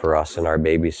had left for us and our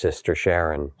baby sister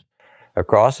Sharon.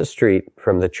 Across the street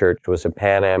from the church was a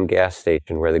Pan Am gas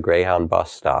station where the Greyhound bus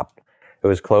stopped. It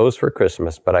was closed for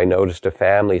Christmas, but I noticed a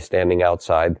family standing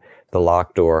outside the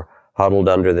locked door, huddled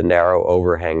under the narrow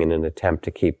overhang in an attempt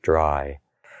to keep dry.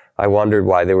 I wondered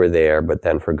why they were there, but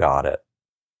then forgot it.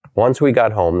 Once we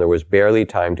got home, there was barely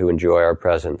time to enjoy our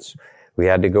presents. We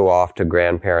had to go off to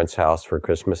grandparents' house for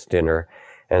Christmas dinner,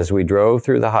 and as we drove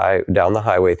through down the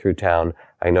highway through town,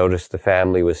 I noticed the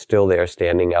family was still there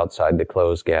standing outside the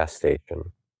closed gas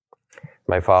station.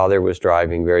 My father was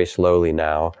driving very slowly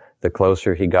now. The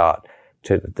closer he got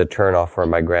to the turnoff for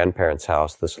my grandparents'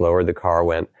 house, the slower the car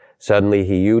went. Suddenly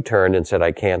he U-turned and said,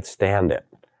 "I can't stand it."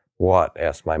 "What?"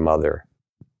 asked my mother.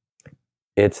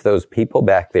 "It's those people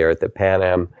back there at the Pan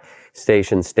Am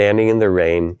station standing in the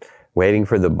rain, waiting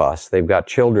for the bus. They've got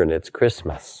children. It's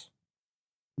Christmas."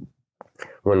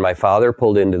 When my father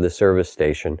pulled into the service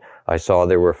station, I saw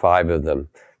there were 5 of them,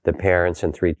 the parents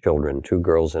and 3 children, 2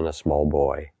 girls and a small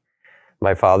boy.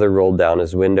 My father rolled down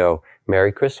his window.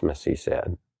 "Merry Christmas," he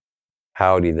said.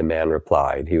 "Howdy," the man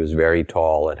replied. He was very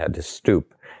tall and had to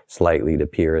stoop slightly to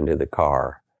peer into the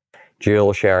car.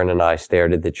 Jill, Sharon, and I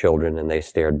stared at the children, and they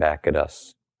stared back at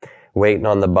us. "Waiting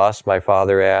on the bus?" my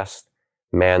father asked.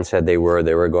 The man said they were.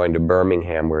 They were going to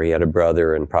Birmingham, where he had a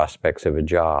brother and prospects of a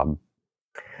job.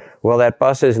 "Well, that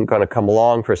bus isn't going to come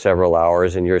along for several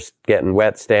hours, and you're getting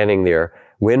wet standing there.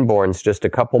 Winborne's just a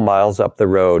couple miles up the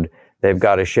road. They've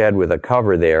got a shed with a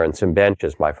cover there and some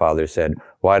benches," my father said.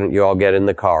 "Why don't you all get in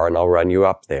the car and I'll run you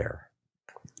up there?"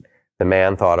 The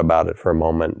man thought about it for a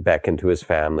moment, beckoned to his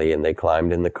family, and they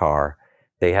climbed in the car.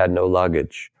 They had no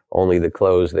luggage, only the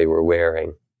clothes they were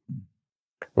wearing.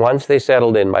 Once they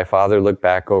settled in, my father looked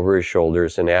back over his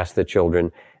shoulders and asked the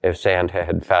children if Santa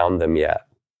had found them yet.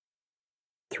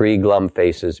 3 glum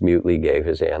faces mutely gave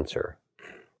his answer.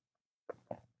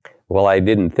 "Well, I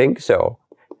didn't think so,"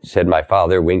 said my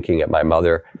father, winking at my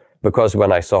mother, "because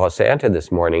when I saw Santa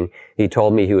this morning, he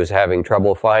told me he was having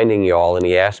trouble finding you all, and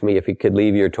he asked me if he could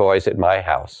leave your toys at my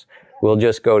house. We'll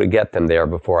just go to get them there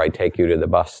before I take you to the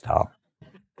bus stop."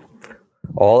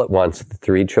 All at once, the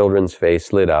 3 children's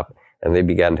faces lit up, and they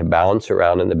began to bounce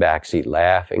around in the back seat,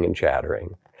 laughing and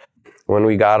chattering. When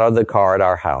we got out of the car at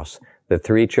our house, the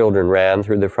 3 children ran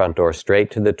through the front door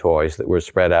straight to the toys that were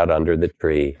spread out under the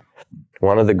tree.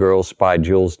 One of the girls spied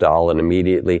Jules' doll and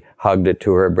immediately hugged it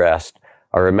to her breast.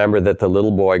 I remember that the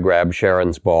little boy grabbed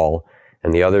Sharon's ball,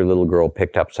 and the other little girl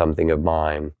picked up something of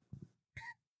mine.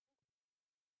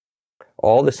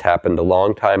 All this happened a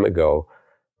long time ago,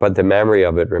 but the memory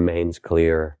of it remains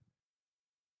clear.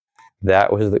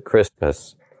 That was the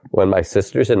Christmas when my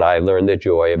sisters and I learned the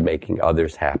joy of making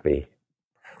others happy.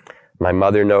 My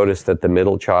mother noticed that the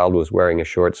middle child was wearing a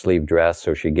short-sleeved dress,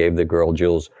 so she gave the girl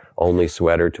Jill's only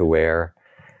sweater to wear.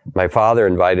 My father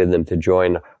invited them to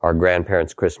join our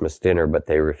grandparents' Christmas dinner, but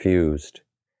they refused.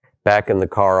 Back in the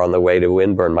car on the way to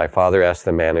Winburn, my father asked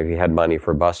the man if he had money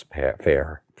for bus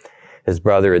fare. His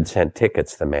brother had sent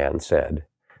tickets, the man said.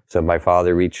 So my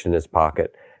father reached in his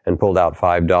pocket and pulled out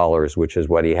 $5, which is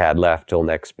what he had left till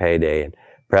next payday, and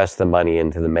pressed the money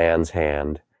into the man's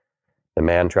hand. The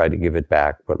man tried to give it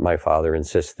back, but my father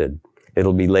insisted.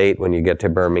 "It'll be late when you get to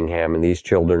Birmingham, and these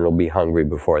children will be hungry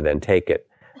before then. Take it.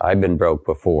 I've been broke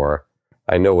before.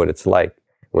 I know what it's like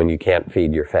when you can't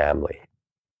feed your family."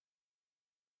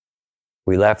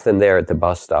 We left them there at the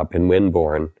bus stop in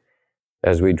Winborne.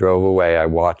 As we drove away, I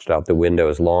watched out the window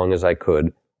as long as I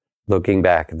could, looking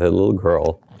back at the little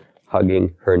girl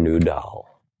hugging her new doll.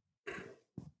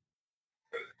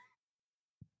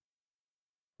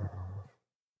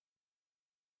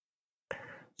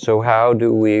 So how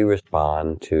do we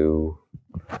respond to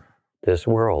this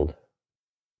world?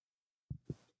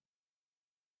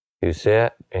 You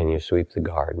sit and you sweep the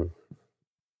garden.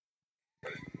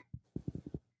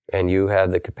 And you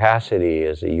have the capacity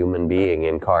as a human being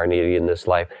incarnated in this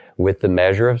life, with the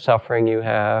measure of suffering you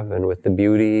have and with the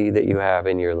beauty that you have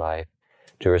in your life,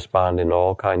 to respond in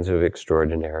all kinds of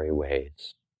extraordinary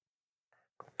ways.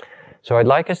 So I'd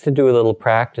like us to do a little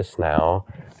practice now,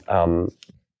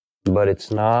 but it's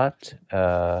not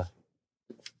a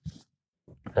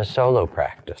solo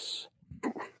practice.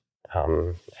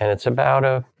 And it's about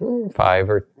a 5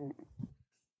 or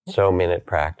so minute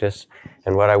practice.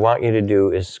 And what I want you to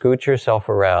do is scoot yourself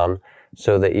around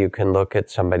so that you can look at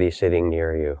somebody sitting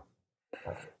near you.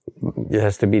 It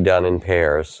has to be done in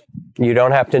pairs. You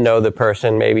don't have to know the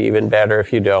person, maybe even better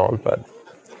if you don't, but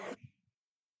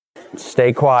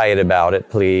stay quiet about it,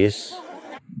 please.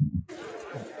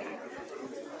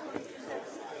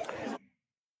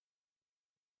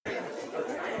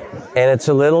 And it's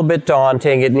a little bit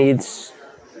daunting. It needs...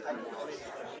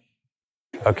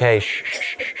 Okay, shh,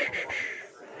 shh, shh, shh.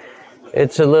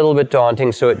 It's a little bit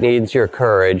daunting, so it needs your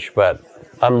courage, but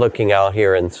I'm looking out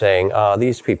here and saying,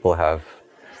 these people have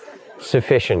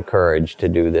sufficient courage to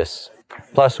do this.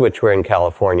 Plus, which we're in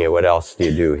California, what else do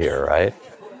you do here, right?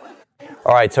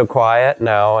 All right, so quiet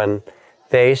now and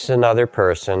face another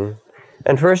person.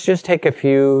 And first, just take a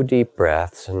few deep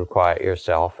breaths and quiet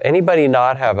yourself. Anybody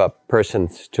not have a person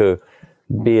to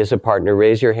be as a partner,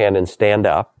 raise your hand and stand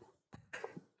up.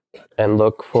 And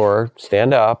look for,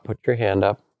 stand up, put your hand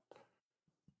up.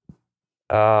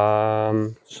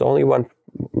 It's only one.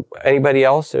 Anybody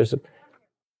else? There's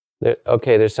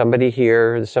somebody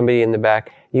here. There's somebody in the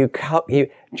back. You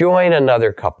join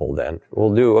another couple then.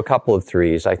 We'll do a couple of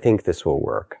threes. I think this will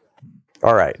work.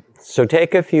 All right. So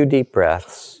take a few deep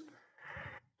breaths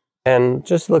and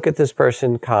just look at this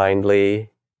person kindly.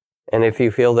 And if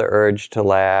you feel the urge to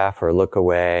laugh or look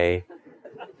away,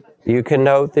 you can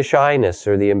note the shyness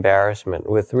or the embarrassment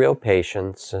with real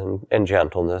patience and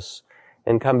gentleness.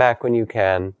 And come back when you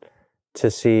can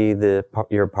to see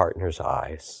your partner's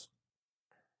eyes.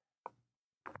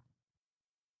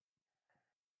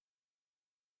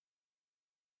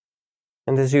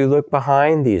 And as you look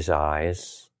behind these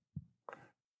eyes,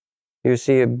 you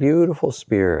see a beautiful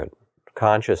spirit,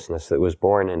 consciousness that was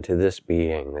born into this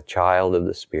being, the child of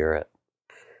the spirit.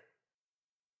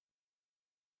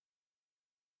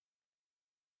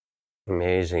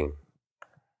 Amazing.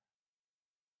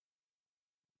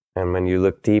 And when you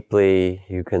look deeply,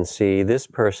 you can see this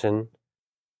person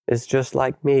is just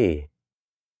like me,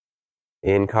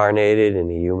 incarnated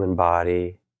in a human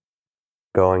body,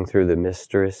 going through the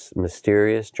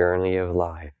mysterious journey of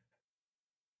life.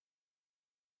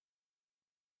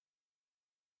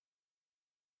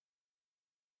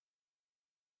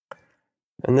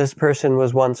 And this person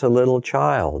was once a little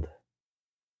child,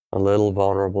 a little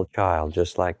vulnerable child,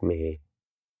 just like me.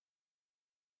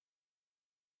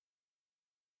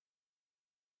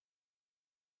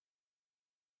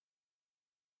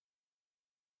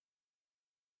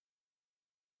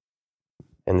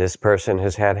 And this person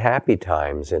has had happy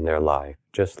times in their life,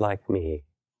 just like me.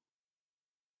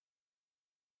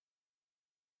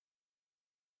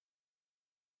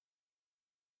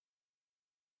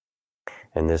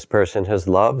 And this person has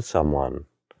loved someone,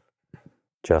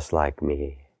 just like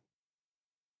me.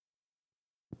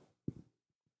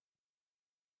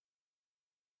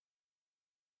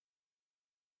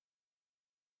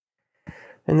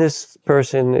 And this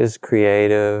person is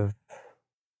creative,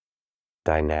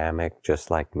 dynamic,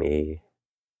 just like me.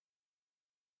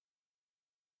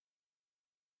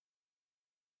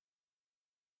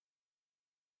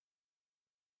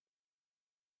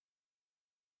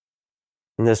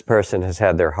 And this person has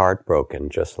had their heart broken,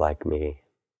 just like me.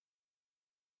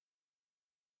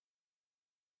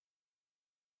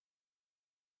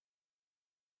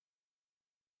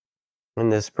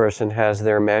 And this person has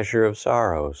their measure of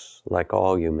sorrows, like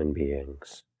all human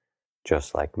beings,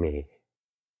 just like me.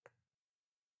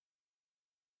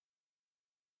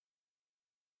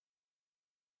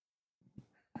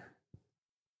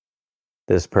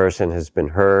 This person has been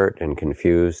hurt and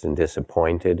confused and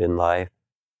disappointed in life,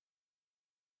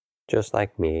 just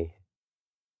like me.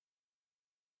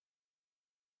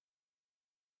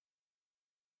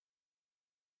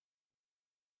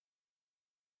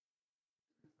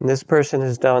 And this person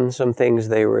has done some things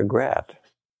they regret,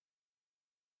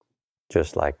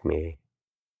 just like me.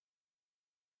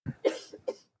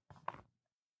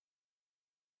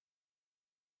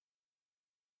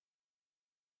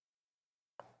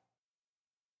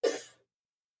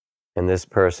 And this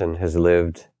person has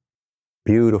lived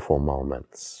beautiful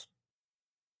moments,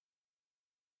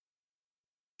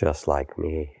 just like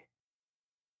me.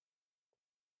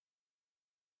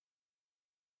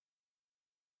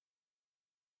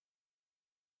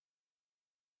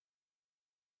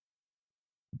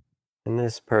 And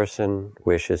this person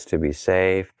wishes to be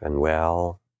safe and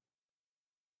well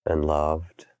and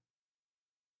loved,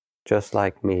 just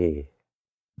like me.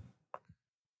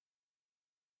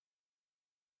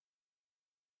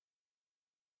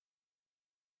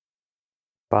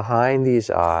 Behind these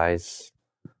eyes,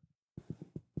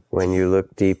 when you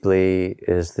look deeply,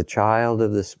 is the child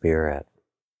of the Spirit,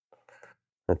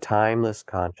 the timeless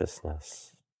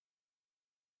consciousness,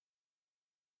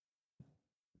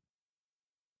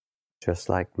 just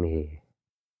like me.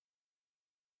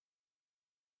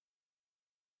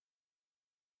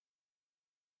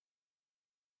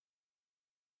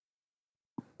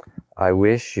 I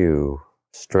wish you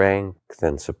strength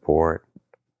and support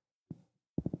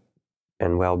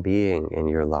and well-being in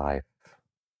your life,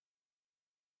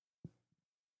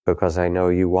 because I know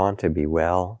you want to be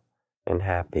well and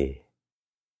happy,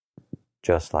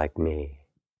 just like me.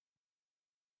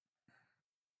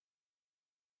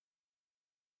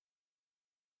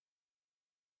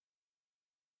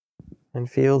 And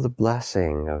feel the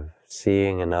blessing of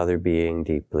seeing another being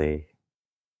deeply,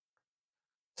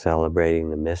 celebrating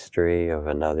the mystery of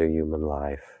another human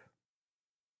life,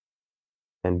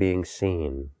 and being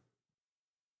seen.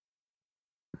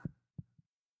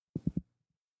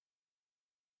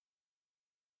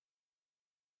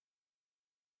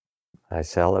 I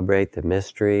celebrate the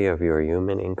mystery of your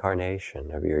human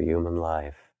incarnation, of your human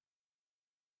life.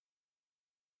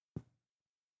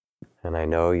 And I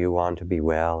know you want to be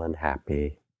well and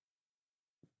happy,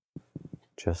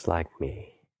 just like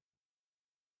me.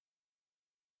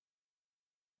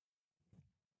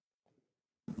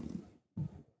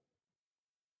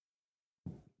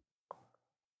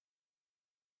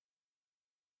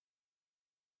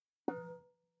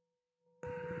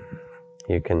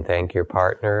 You can thank your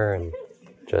partner in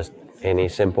just any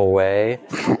simple way.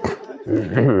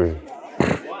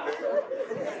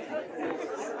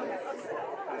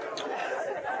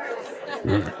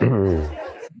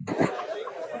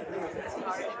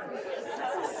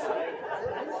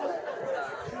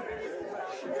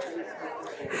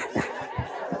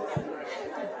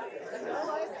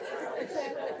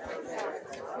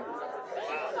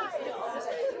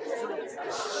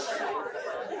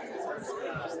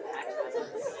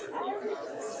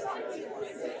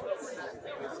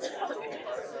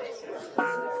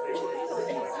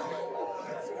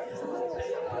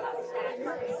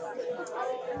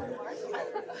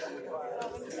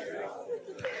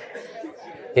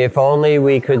 If only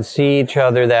we could see each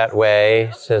other that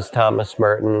way, says Thomas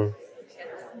Merton.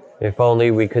 If only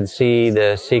we could see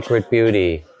the secret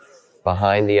beauty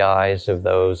behind the eyes of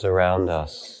those around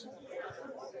us,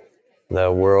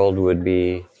 the world would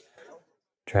be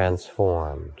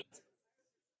transformed.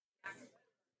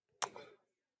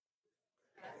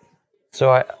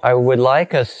 So I'd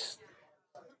like us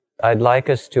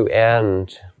to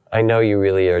end. I know you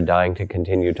really are dying to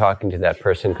continue talking to that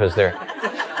person because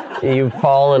you've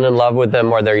fallen in love with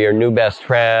them or they're your new best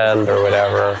friend or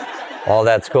whatever. All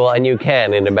that's cool. And you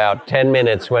can, in about 10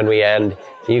 minutes when we end,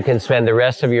 you can spend the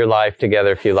rest of your life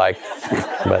together if you like.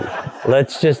 But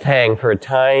let's just hang for a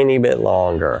tiny bit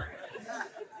longer.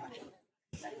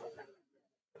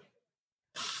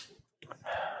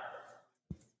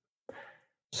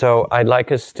 So I'd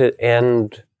like us to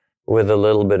end with a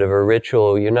little bit of a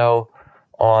ritual. You know,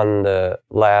 on the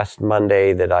last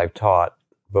Monday that I've taught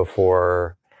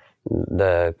before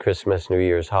the Christmas, New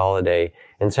Year's holiday,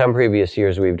 in some previous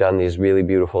years we've done these really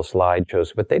beautiful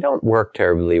slideshows, but they don't work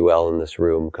terribly well in this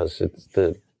room because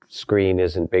the screen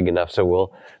isn't big enough. So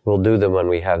we'll do them when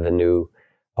we have the new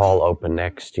hall open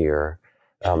next year.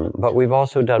 But we've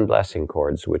also done blessing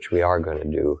chords, which we are going to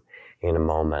do in a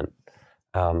moment.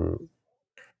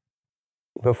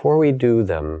 Before we do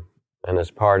them, and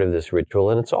as part of this ritual,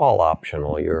 and it's all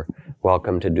optional, you're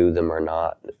welcome to do them or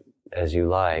not as you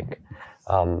like,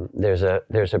 there's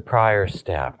a prior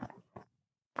step.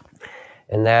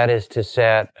 And that is to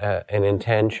set an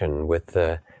intention with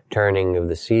the turning of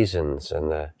the seasons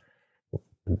and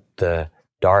the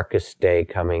darkest day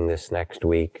coming this next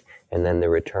week, and then the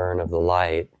return of the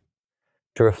light,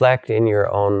 to reflect in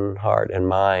your own heart and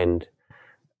mind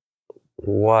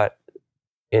what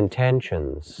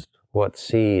intentions, what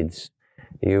seeds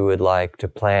you would like to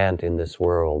plant in this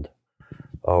world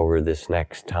over this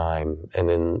next time and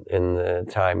in the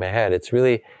time ahead. It's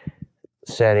really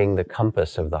setting the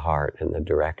compass of the heart in the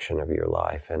direction of your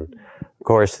life. And of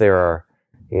course there are,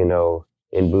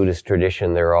 in Buddhist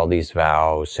tradition, there are all these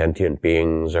vows. Sentient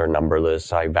beings are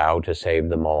numberless. I vow to save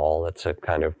them all. That's a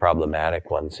kind of problematic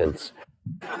one, since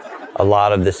a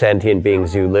lot of the sentient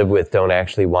beings you live with don't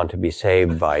actually want to be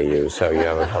saved by you, so you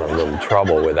have a kind of little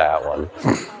trouble with that one.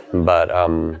 But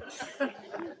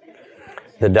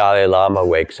the Dalai Lama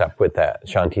wakes up with that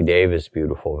Shantideva's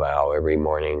beautiful vow every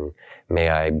morning. May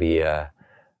I be a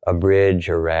bridge,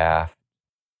 a raft,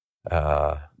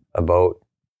 a boat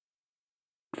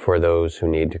for those who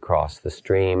need to cross the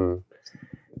stream.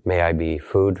 May I be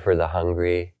food for the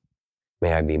hungry.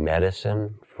 May I be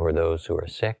medicine for those who are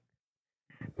sick.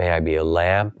 May I be a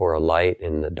lamp or a light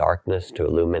in the darkness to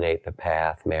illuminate the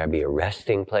path. May I be a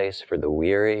resting place for the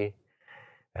weary.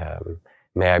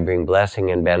 May I bring blessing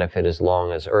and benefit as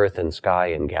long as earth and sky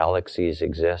and galaxies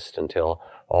exist, until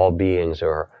all beings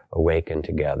are awakened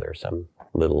together. Some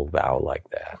little vow like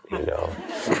that,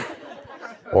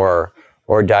 Or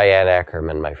Diane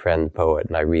Ackerman, my friend poet,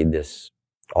 and I read this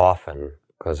often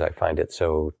because I find it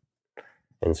so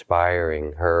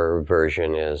inspiring. Her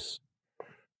version is,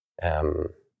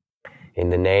 in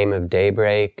the name of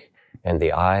daybreak and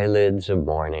the eyelids of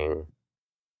morning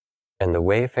and the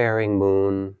wayfaring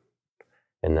moon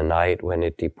and the night when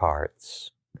it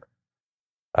departs,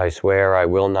 I swear I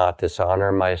will not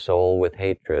dishonor my soul with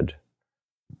hatred,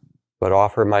 but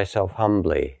offer myself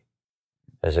humbly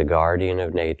as a guardian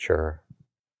of nature,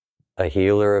 a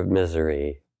healer of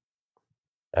misery,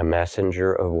 a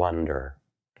messenger of wonder,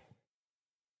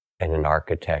 and an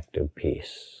architect of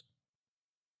peace.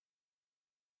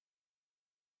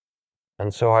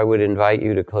 And so I would invite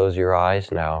you to close your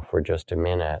eyes now for just a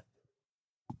minute.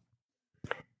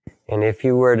 And if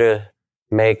you were to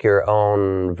make your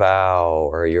own vow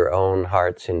or your own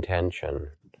heart's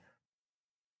intention,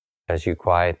 as you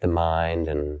quiet the mind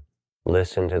and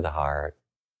listen to the heart,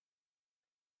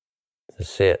 to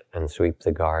sit and sweep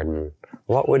the garden,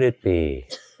 what would it be?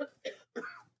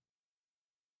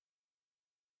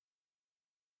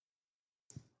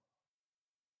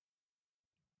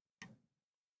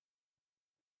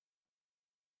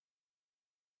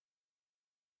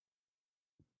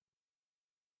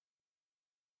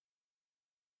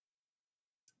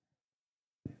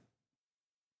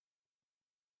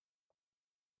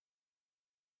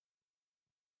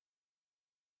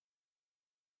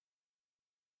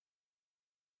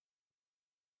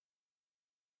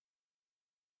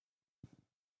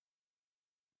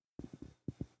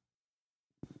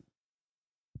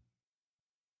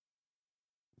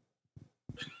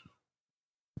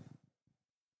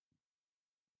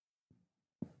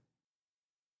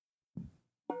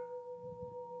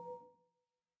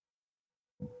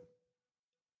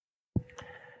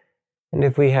 And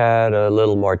if we had a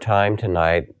little more time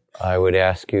tonight, I would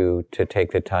ask you to take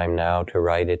the time now to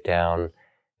write it down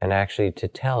and actually to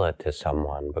tell it to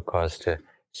someone, because to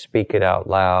speak it out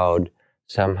loud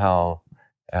somehow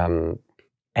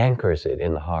anchors it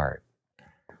in the heart.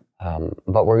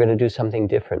 But we're going to do something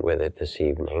different with it this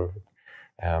evening,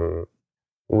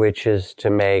 which is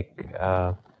to make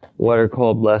what are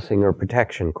called blessing or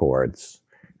protection cords.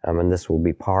 And this will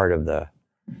be part of the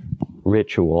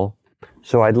ritual.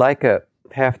 So I'd like a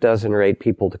half dozen or 8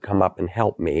 people to come up and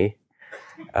help me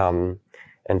and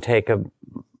take a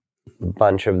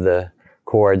bunch of the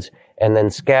cords and then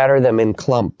scatter them in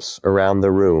clumps around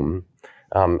the room.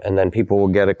 And then people will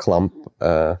get a clump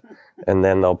and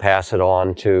then they'll pass it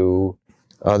on to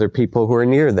other people who are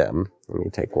near them. Let me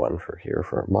take one for here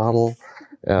for a model.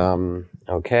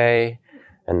 Okay,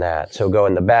 and that. So go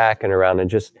in the back and around and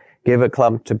just give a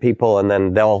clump to people, and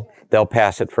then they'll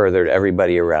pass it further to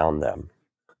everybody around them.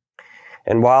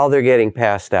 And while they're getting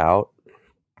passed out,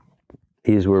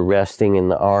 these were resting in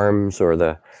the arms or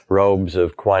the robes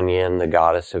of Kuan Yin, the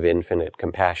goddess of infinite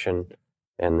compassion,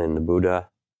 and then the Buddha.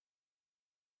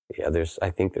 Yeah, I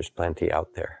think there's plenty out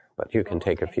there, but you can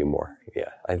take a few more.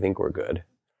 Yeah, I think we're good.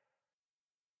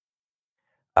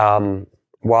 While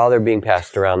they're being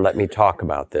passed around, let me talk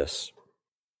about this.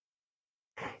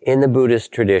 In the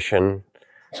Buddhist tradition,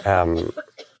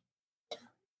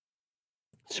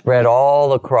 spread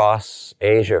all across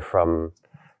Asia from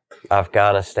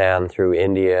Afghanistan through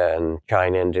India and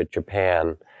China into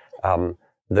Japan,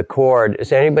 the cord,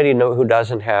 does anybody know who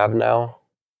doesn't have now?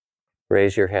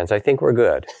 Raise your hands. I think we're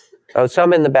good. Oh,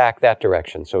 some in the back that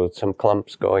direction, so some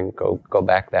clumps go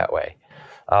back that way.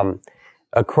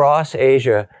 Across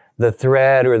Asia, the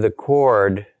thread or the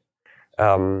cord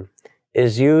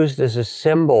is used as a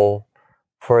symbol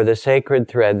for the sacred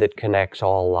thread that connects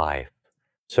all life.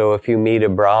 So if you meet a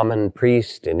Brahmin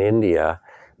priest in India,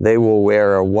 they will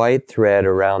wear a white thread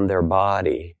around their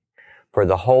body for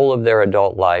the whole of their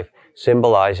adult life,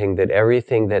 symbolizing that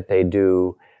everything that they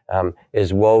do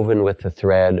is woven with the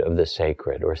thread of the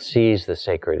sacred, or sees the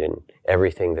sacred in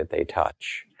everything that they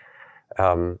touch.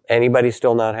 Anybody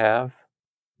still not have?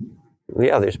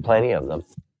 Yeah, there's plenty of them.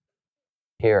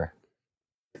 Here.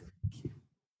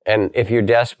 And if you're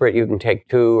desperate, you can take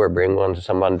 2 or bring one to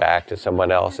someone back to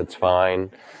someone else. It's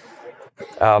fine.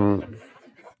 The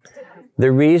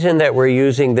reason that we're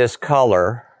using this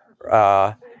color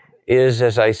is,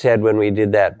 as I said when we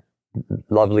did that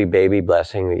lovely baby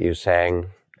blessing that you sang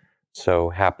so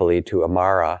happily to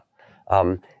Amara,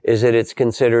 is that it's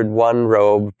considered one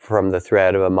robe from the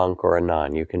thread of a monk or a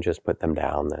nun. You can just put them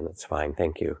down, then it's fine.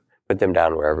 Thank you. Put them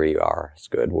down wherever you are. It's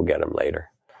good. We'll get them later.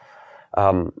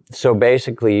 So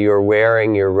basically, you're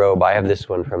wearing your robe. I have this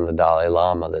one from the Dalai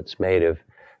Lama that's made of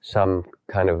some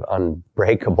kind of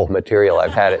unbreakable material.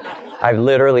 I've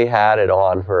literally had it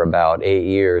on for about 8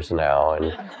 years now,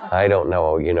 and I don't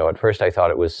know, at first I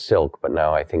thought it was silk, but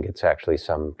now I think it's actually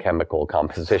some chemical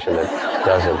composition that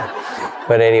doesn't.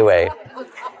 But anyway,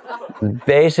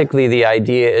 basically the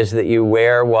idea is that you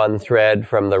wear one thread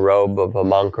from the robe of a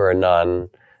monk or a nun,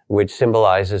 which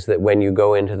symbolizes that when you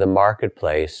go into the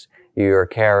marketplace, you're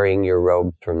carrying your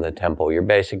robe from the temple. You're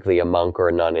basically a monk or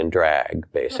a nun in drag,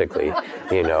 basically,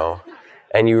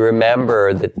 And you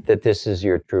remember that this is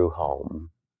your true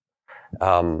home.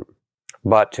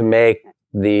 But to make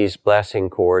these blessing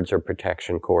cords or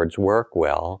protection cords work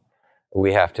well,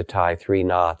 we have to tie 3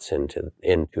 knots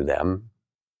into them.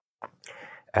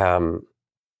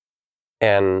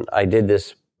 And I did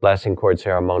this blessing cord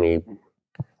ceremony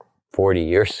 40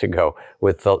 years ago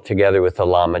together with the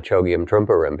Lama Chogyam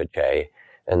Trungpa Rinpoche,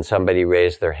 and somebody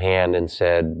raised their hand and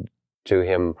said to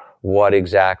him, "What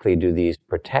exactly do these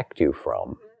protect you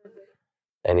from?"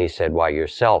 And he said, "Why,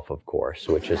 yourself, of course,"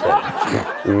 which is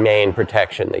the main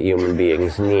protection that human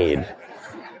beings need.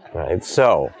 Right?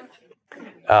 So,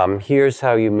 here's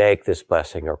how you make this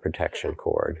blessing or protection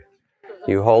cord.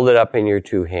 You hold it up in your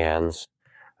 2 hands,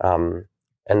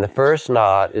 and the first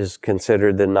knot is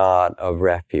considered the knot of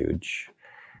refuge.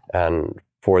 And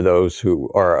for those who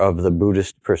are of the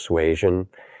Buddhist persuasion,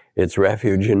 it's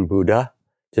refuge in Buddha,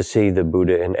 to see the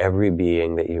Buddha in every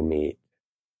being that you meet,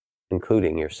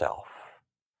 including yourself.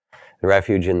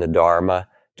 Refuge in the Dharma,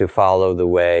 to follow the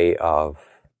way of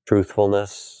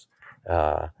truthfulness,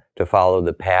 to follow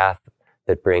the path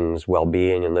that brings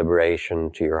well-being and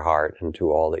liberation to your heart and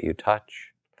to all that you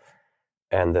touch.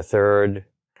 And the third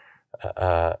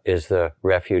is the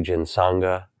refuge in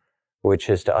Sangha, which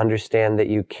is to understand that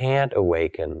you can't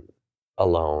awaken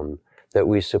alone, that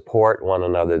we support one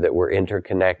another, that we're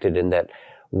interconnected, and that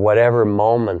whatever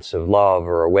moments of love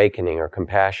or awakening or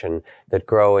compassion that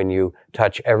grow in you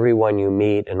touch everyone you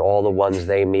meet and all the ones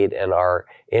they meet and are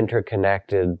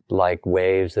interconnected like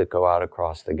waves that go out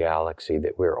across the galaxy,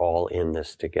 that we're all in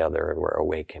this together and we're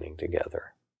awakening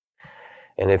together.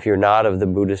 And if you're not of the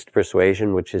Buddhist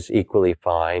persuasion, which is equally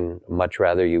fine, much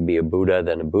rather you be a Buddha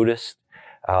than a Buddhist,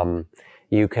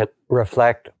 you can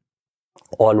reflect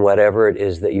on whatever it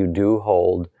is that you do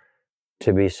hold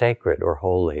to be sacred or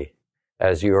holy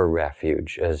as your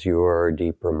refuge, as your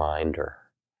deep reminder.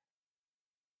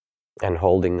 And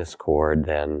holding this cord,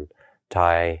 then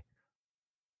tie,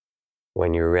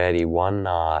 when you're ready, one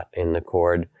knot in the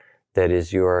cord that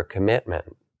is your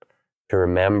commitment to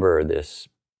remember this,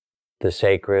 the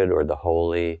sacred or the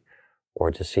holy, or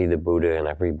to see the Buddha in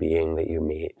every being that you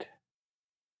meet.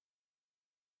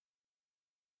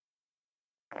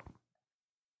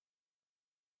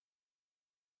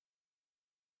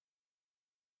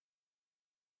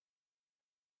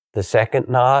 The second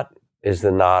knot is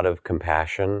the knot of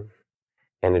compassion,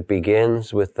 and it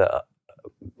begins with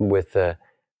the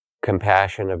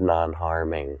compassion of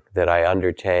non-harming, that I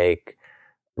undertake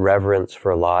reverence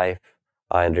for life.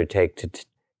 I undertake to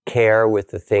care with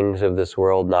the things of this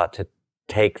world, not to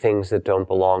take things that don't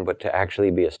belong, but to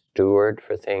actually be a steward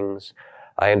for things.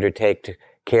 I undertake to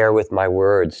care with my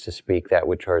words, to speak that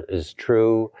which is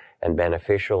true and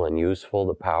beneficial and useful,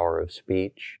 the power of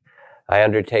speech. I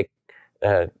undertake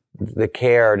the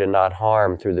care to not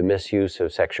harm through the misuse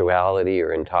of sexuality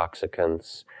or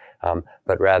intoxicants,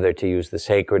 but rather to use the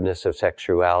sacredness of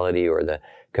sexuality or the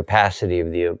capacity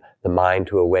of the mind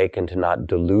to awaken, to not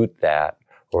dilute that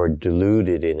or dilute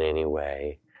it in any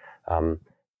way.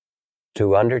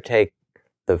 To undertake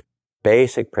the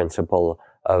basic principle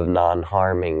of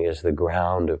non-harming is the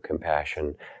ground of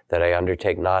compassion, that I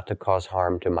undertake not to cause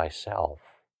harm to myself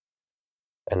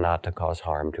and not to cause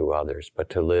harm to others, but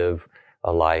to live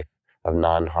a life of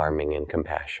non-harming and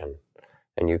compassion.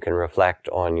 And you can reflect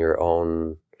on your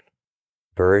own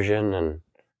version and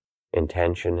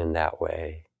intention in that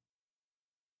way.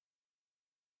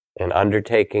 And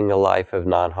undertaking a life of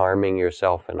non-harming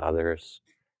yourself and others,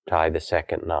 tie the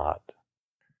second knot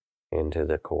into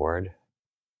the cord.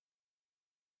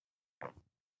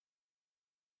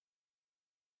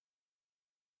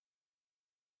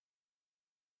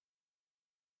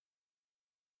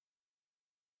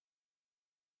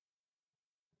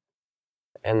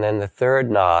 And then the third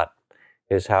knot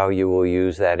is how you will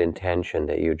use that intention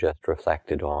that you just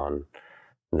reflected on,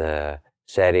 the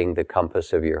setting the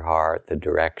compass of your heart, the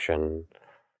direction.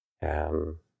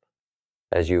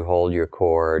 As you hold your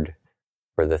cord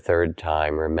for the third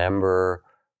time, remember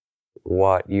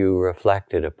what you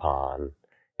reflected upon.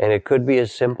 And it could be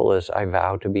as simple as, I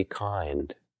vow to be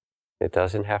kind. It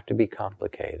doesn't have to be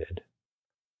complicated.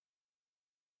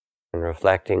 And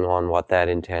reflecting on what that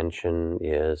intention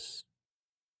is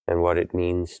and what it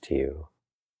means to you.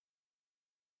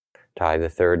 Tie the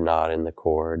third knot in the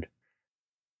cord,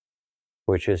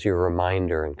 which is your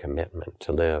reminder and commitment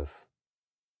to live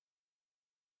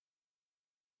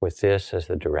with this as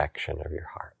the direction of your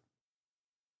heart.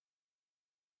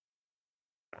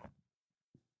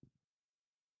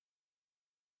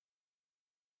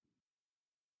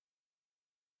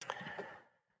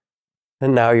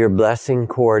 And now your blessing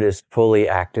cord is fully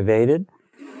activated.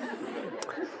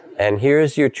 And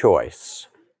here's your choice.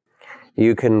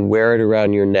 You can wear it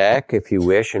around your neck if you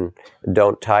wish, and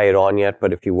don't tie it on yet,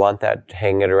 but if you want that,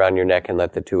 hang it around your neck and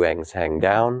let the two ends hang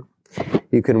down.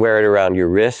 You can wear it around your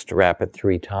wrist, wrap it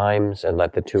 3 times, and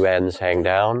let the two ends hang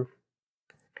down.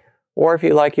 Or if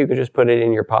you like, you could just put it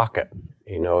in your pocket,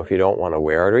 if you don't want to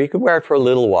wear it. Or you could wear it for a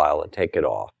little while and take it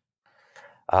off.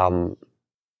 And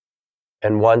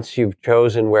once you've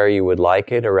chosen where you would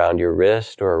like it, around your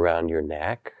wrist or around your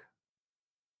neck,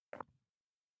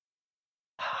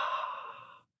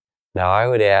 now I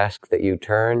would ask that you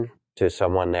turn to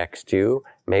someone next to you,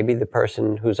 maybe the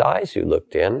person whose eyes you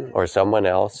looked in, or someone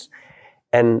else,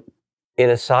 and in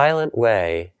a silent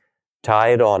way, tie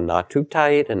it on, not too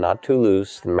tight and not too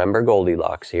loose. Remember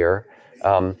Goldilocks here.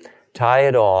 Tie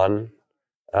it on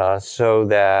so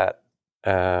that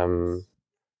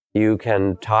you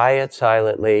can tie it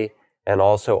silently and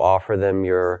also offer them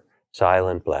your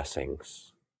silent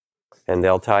blessings. And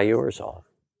they'll tie yours on.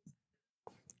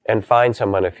 And find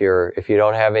someone if you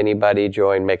don't have anybody,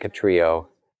 make a trio.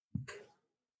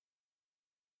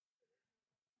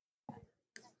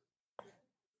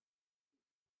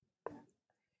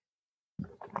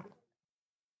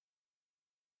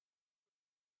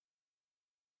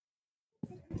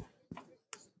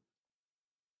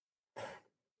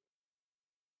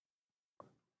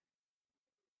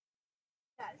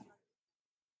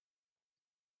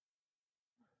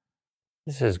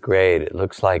 This is great. It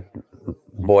looks like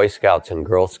Boy Scouts and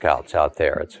Girl Scouts out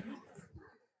there. It's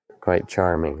quite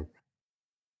charming.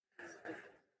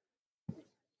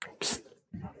 Psst.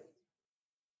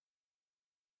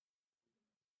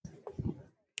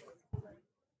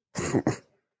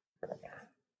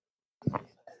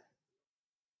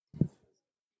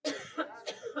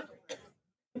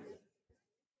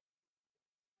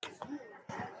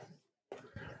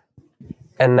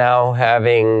 And now,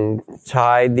 having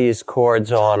tied these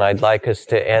cords on, I'd like us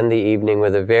to end the evening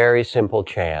with a very simple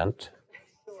chant.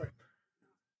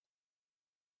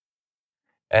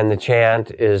 And the chant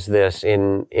is this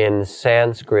in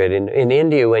Sanskrit. In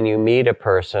India, when you meet a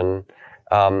person,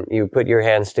 you put your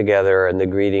hands together and the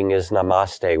greeting is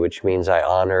namaste, which means I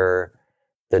honor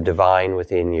the divine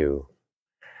within you.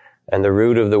 And the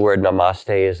root of the word namaste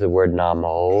is the word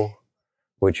namo,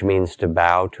 which means to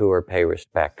bow to or pay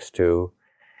respects to.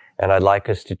 And I'd like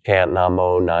us to chant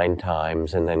Namo 9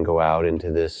 times and then go out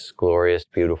into this glorious,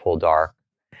 beautiful, dark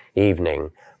evening.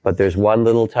 But there's one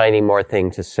little tiny more thing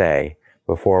to say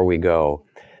before we go.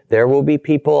 There will be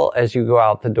people as you go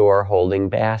out the door holding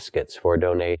baskets for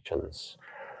donations.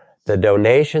 The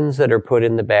donations that are put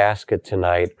in the basket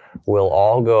tonight will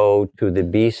all go to the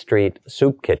B Street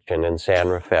Soup Kitchen in San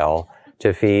Rafael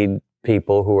to feed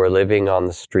people who are living on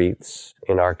the streets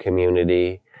in our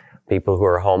community, people who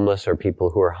are homeless or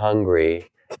people who are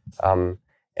hungry.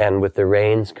 And with the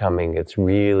rains coming, it's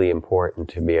really important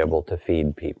to be able to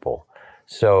feed people.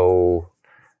 So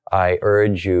I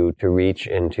urge you to reach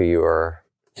into your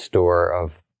store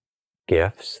of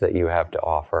gifts that you have to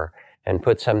offer and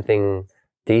put something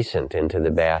decent into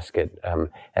the basket.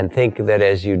 And think that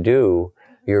as you do,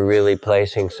 you're really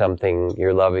placing something,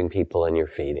 you're loving people and you're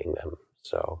feeding them.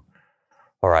 So,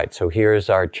 all right, so here's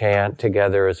our chant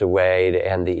together as a way to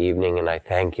end the evening, and I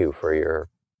thank you for your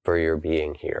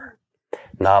being here.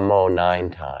 Namo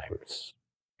 9 times.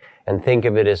 And think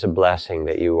of it as a blessing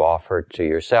that you offer to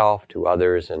yourself, to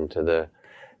others, and to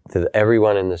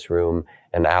everyone in this room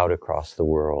and out across the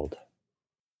world.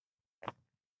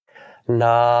 Namo.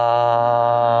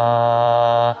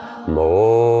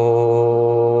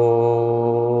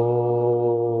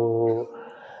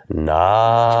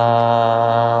 Namo.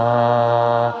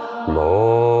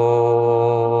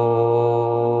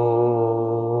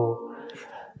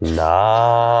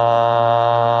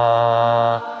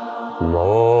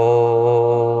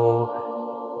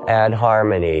 Namo. Add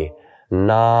harmony.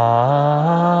 Namo.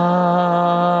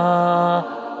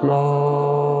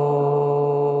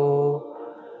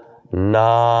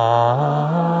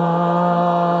 Namo.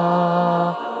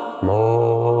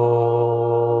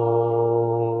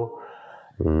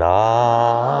 Namo.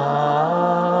 Namo.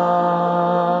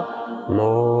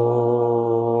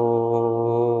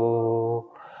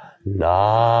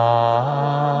 Namo.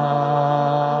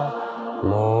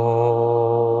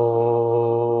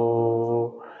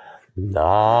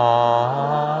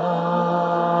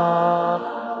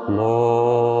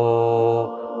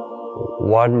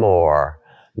 One more.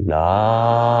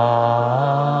 Namo.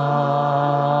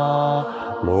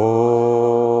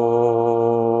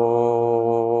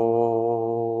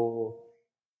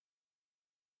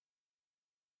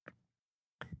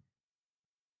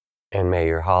 And may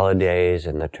your holidays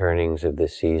and the turnings of the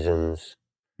seasons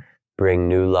bring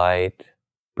new light,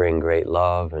 bring great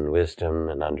love and wisdom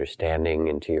and understanding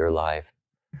into your life,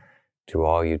 to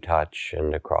all you touch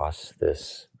and across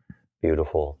this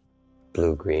beautiful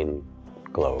blue-green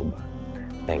globe.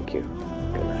 Thank you.